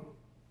becoming,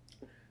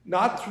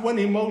 not through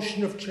any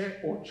motion of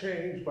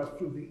change, but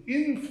through the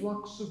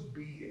influx of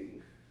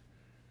being.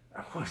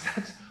 Of course,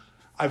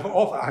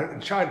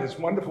 in China, it's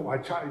wonderful.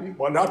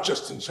 Well, not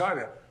just in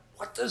China.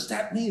 What does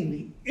that mean,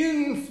 the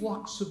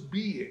influx of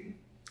being?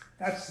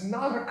 That's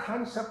not a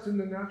concept in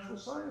the natural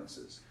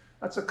sciences.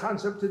 That's a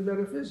concept in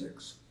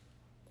metaphysics.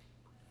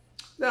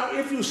 Now,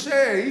 if you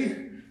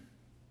say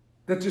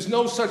that there's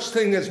no such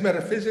thing as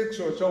metaphysics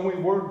or it's only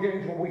word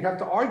games, well, we have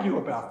to argue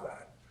about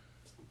that.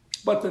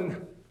 But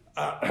then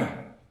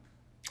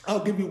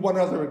I'll give you one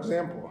other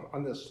example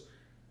on this.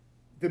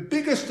 The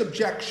biggest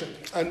objection,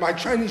 and my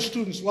Chinese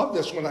students love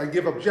this when I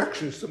give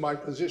objections to my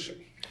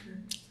position.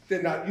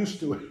 They're not used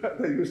to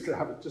it. They used to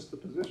have it just the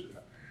position.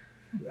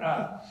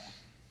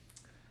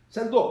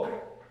 Said, look,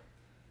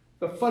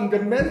 the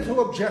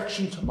fundamental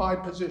objection to my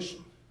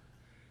position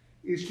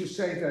is to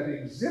say that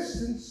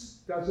existence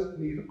doesn't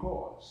need a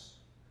cause.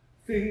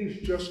 Things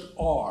just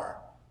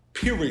are,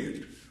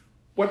 period.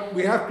 What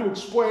we have to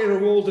explain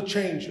are all the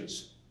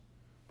changes.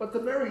 But the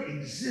very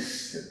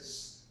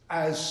existence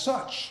as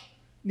such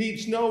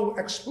needs no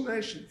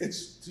explanation.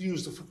 It's, to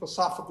use the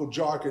philosophical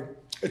jargon,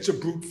 it's a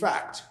brute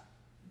fact.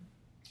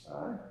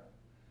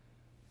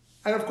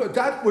 And of course,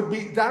 that would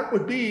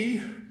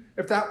be,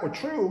 if that were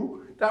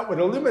true, that would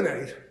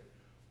eliminate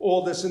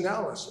all this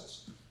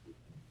analysis.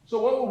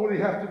 So what would we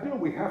have to do?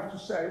 We have to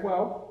say,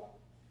 well,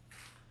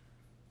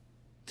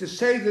 to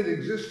say that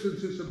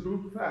existence is a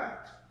brute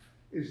fact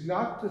is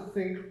not to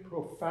think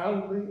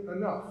profoundly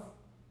enough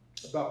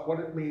about what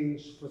it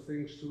means for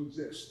things to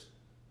exist.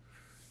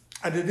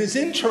 And it is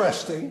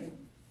interesting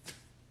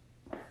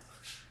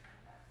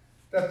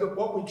that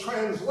what we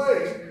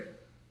translate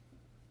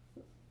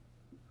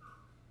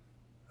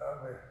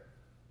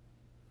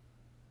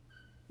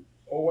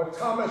or what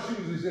Thomas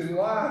uses in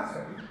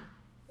Latin,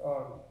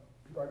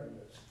 writing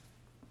this.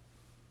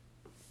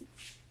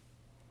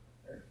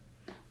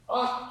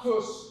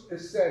 Actus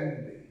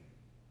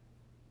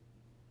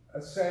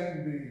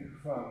ascendi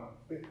from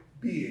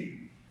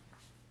being.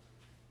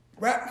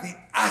 The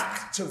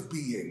act of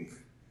being.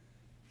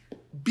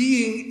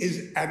 Being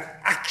is an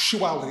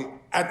actuality,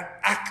 an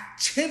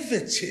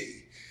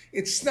activity.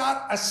 It's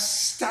not a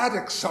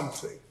static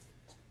something.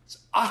 It's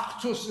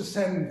actus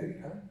ascendi.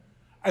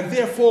 And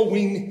therefore,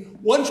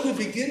 once we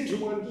begin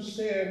to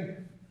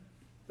understand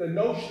the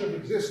notion of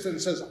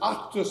existence as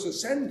actus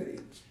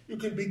ascendi, you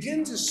can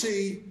begin to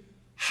see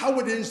how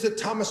it is that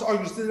Thomas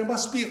argues that there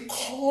must be a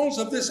cause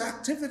of this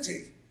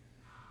activity.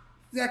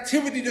 The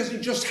activity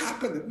doesn't just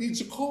happen, it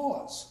needs a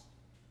cause.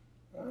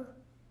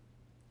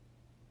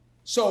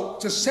 So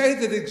to say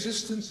that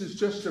existence is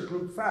just a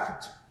brute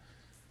fact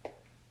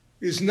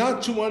is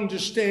not to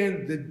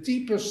understand the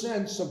deeper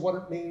sense of what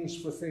it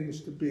means for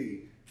things to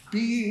be.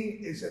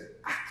 Being is an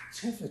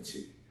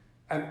activity,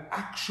 an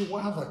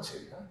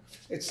actuality.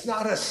 It's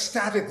not a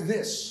static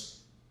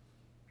this.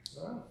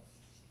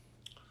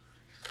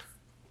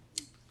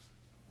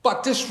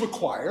 But this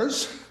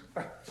requires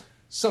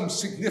some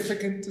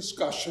significant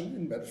discussion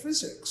in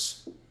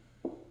metaphysics,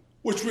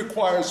 which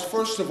requires,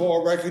 first of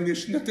all,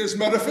 recognition that there's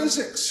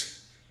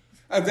metaphysics,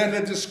 and then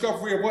a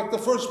discovery of what the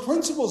first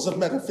principles of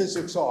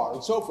metaphysics are,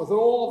 and so forth, and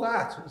all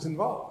that is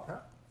involved.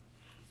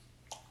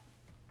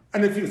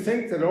 And if you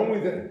think that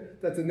only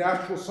that the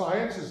natural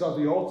sciences are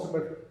the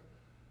ultimate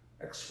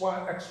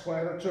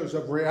explanators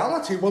of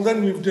reality, well,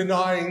 then you're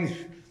denying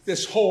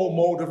this whole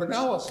mode of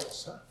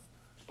analysis.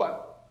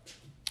 But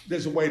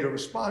there's a way to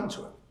respond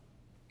to it.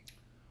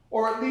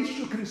 Or at least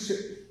you can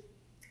see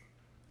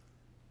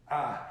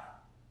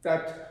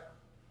that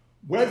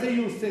whether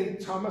you think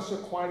Thomas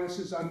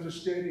Aquinas'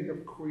 understanding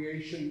of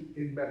creation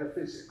in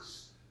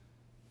metaphysics,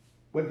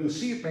 whether you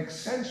see it makes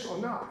sense or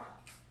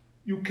not,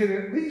 you can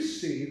at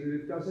least see that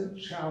it doesn't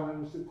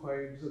challenge the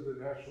claims of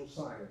the natural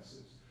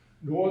sciences,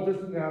 nor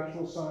does the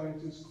natural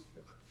sciences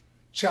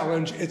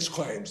challenge its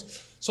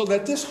claims. So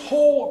that this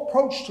whole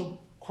approach to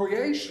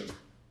creation,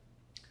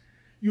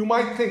 you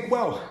might think,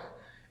 well,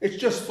 it's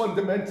just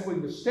fundamentally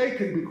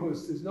mistaken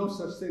because there's no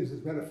such things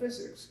as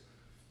metaphysics.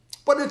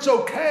 But it's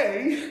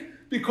okay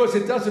because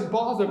it doesn't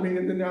bother me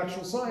in the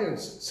natural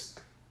sciences.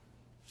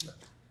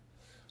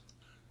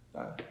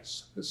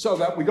 So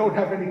that we don't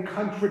have any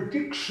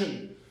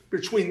contradiction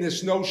between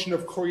this notion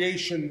of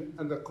creation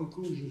and the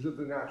conclusions of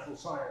the natural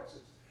sciences.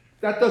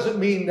 That doesn't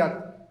mean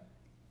that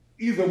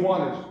either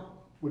one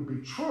would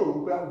be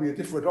true. That would be a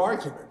different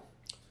argument.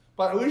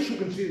 But at least you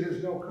can see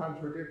there's no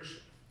contradiction.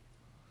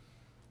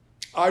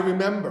 I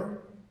remember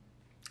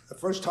the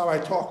first time I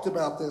talked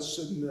about this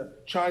in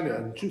China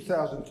in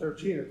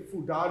 2013 at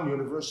Fudan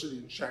University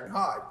in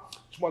Shanghai.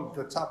 It's one of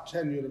the top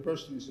 10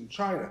 universities in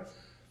China.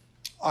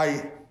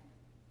 I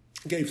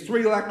gave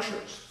 3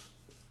 lectures.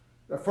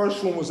 The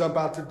first one was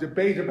about the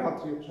debate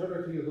about the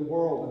eternity of the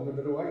world in the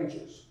Middle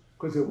Ages,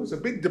 because it was a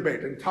big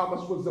debate, and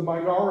Thomas was the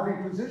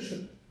minority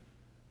position.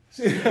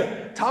 See,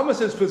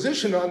 Thomas's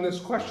position on this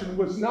question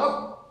was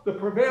not the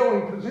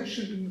prevailing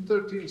position in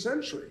the 13th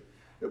century.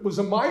 It was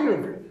a minor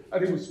view,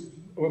 and it was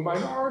a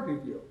minority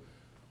view.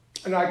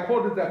 And I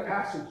quoted that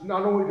passage,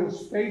 not only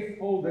does faith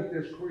hold that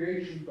there's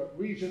creation, but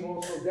reason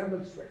also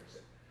demonstrates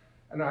it.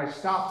 And I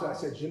stopped, and I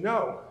said, you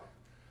know,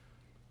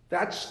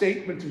 that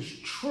statement is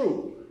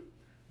true,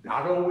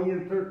 not only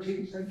in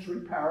 13th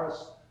century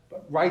Paris,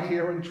 but right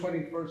here in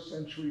 21st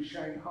century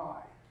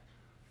Shanghai.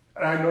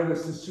 And I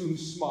noticed the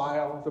students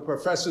smiled. The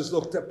professors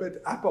looked a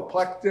bit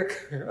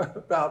apoplectic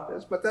about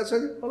this, but that's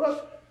it. Well,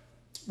 look,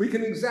 we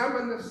can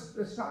examine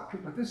this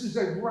doctrine, but this is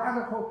a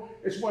radical,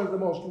 it's one of the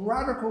most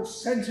radical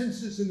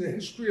sentences in the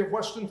history of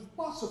Western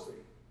philosophy.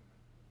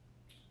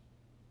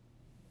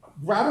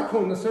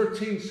 Radical in the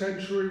 13th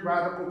century,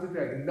 radical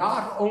today.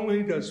 Not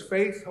only does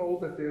faith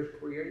hold that there's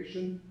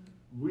creation,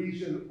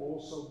 reason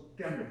also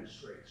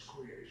demonstrates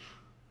creation.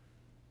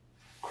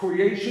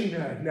 Creation,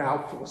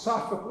 now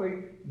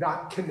philosophically,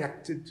 not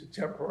connected to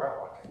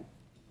temporality.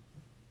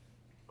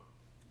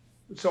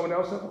 Does someone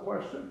else have a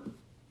question?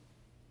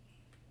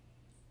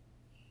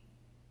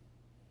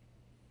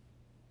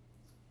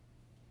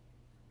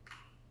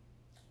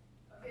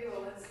 Okay,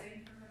 well, let's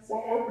think for a second.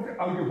 Well,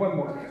 I'll give one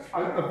more.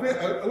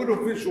 A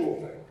little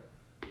visual thing.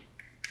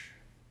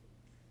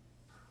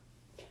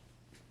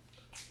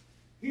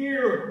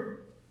 Here,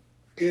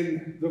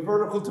 in the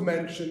vertical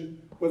dimension,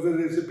 whether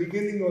there's a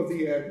beginning or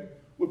the end,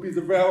 would be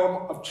the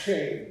realm of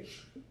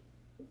change.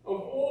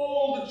 Of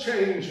all the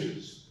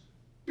changes,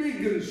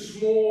 big and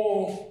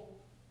small,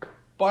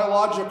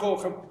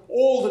 biological,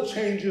 all the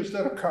changes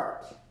that occur,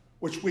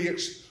 which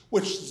is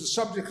the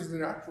subject of the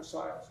natural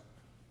science.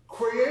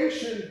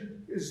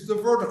 Creation is the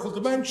vertical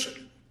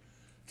dimension,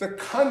 the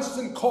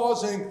constant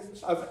causing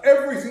of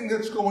everything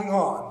that's going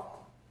on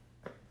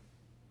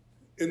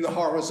in the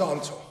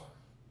horizontal.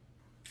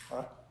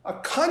 A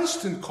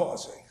constant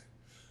causing.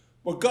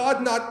 Well,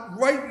 God not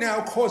right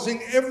now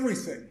causing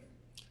everything,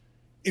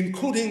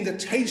 including the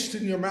taste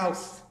in your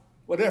mouth,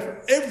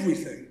 whatever,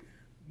 everything,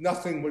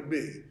 nothing would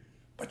be.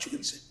 But you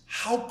can see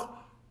how,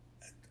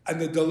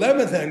 and the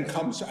dilemma then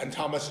comes, and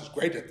Thomas is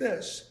great at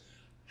this,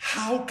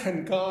 how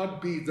can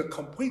God be the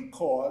complete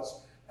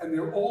cause and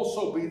there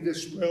also be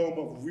this realm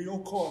of real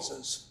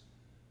causes?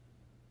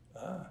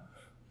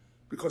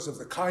 Because of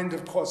the kind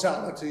of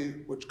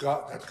causality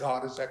that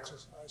God is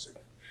exercising.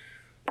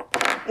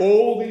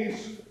 All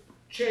these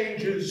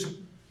changes,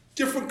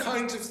 different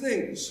kinds of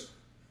things.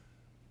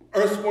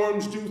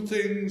 Earthworms do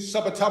things,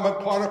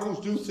 subatomic particles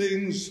do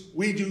things,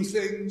 we do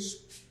things.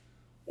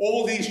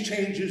 All these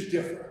changes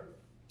differ.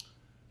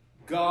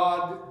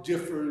 God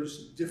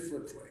differs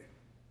differently.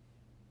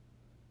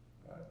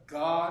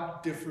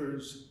 God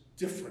differs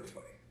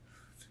differently.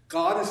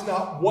 God is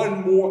not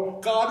one more.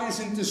 God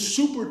isn't the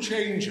super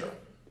changer.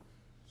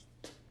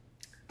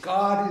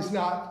 God is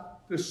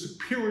not the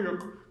superior.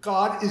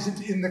 God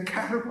isn't in the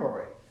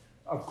category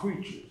of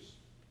creatures.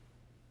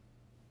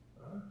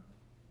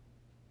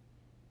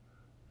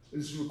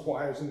 This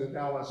requires an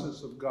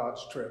analysis of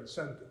God's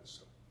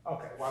transcendence.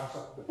 Okay, well, I'm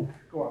sorry.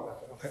 Go on.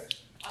 Okay.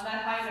 On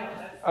that high note,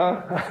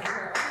 that's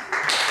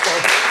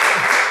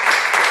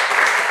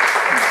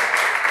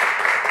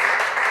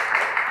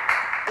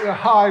the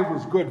high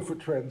was good for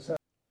transcendence.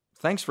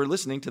 Thanks for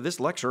listening to this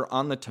lecture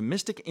on the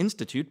Thomistic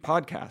Institute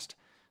podcast.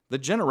 The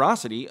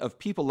generosity of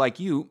people like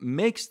you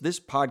makes this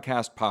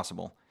podcast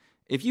possible.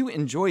 If you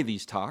enjoy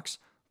these talks,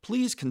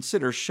 please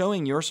consider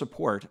showing your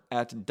support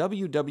at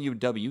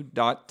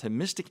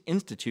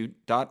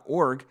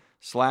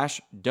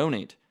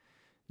www.thomisticinstitute.org/donate.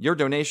 Your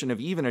donation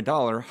of even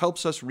 $1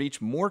 helps us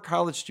reach more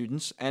college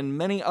students and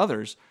many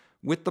others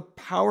with the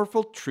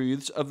powerful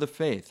truths of the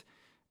faith,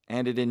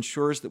 and it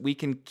ensures that we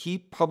can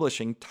keep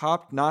publishing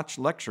top-notch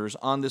lectures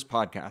on this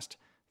podcast.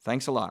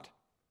 Thanks a lot.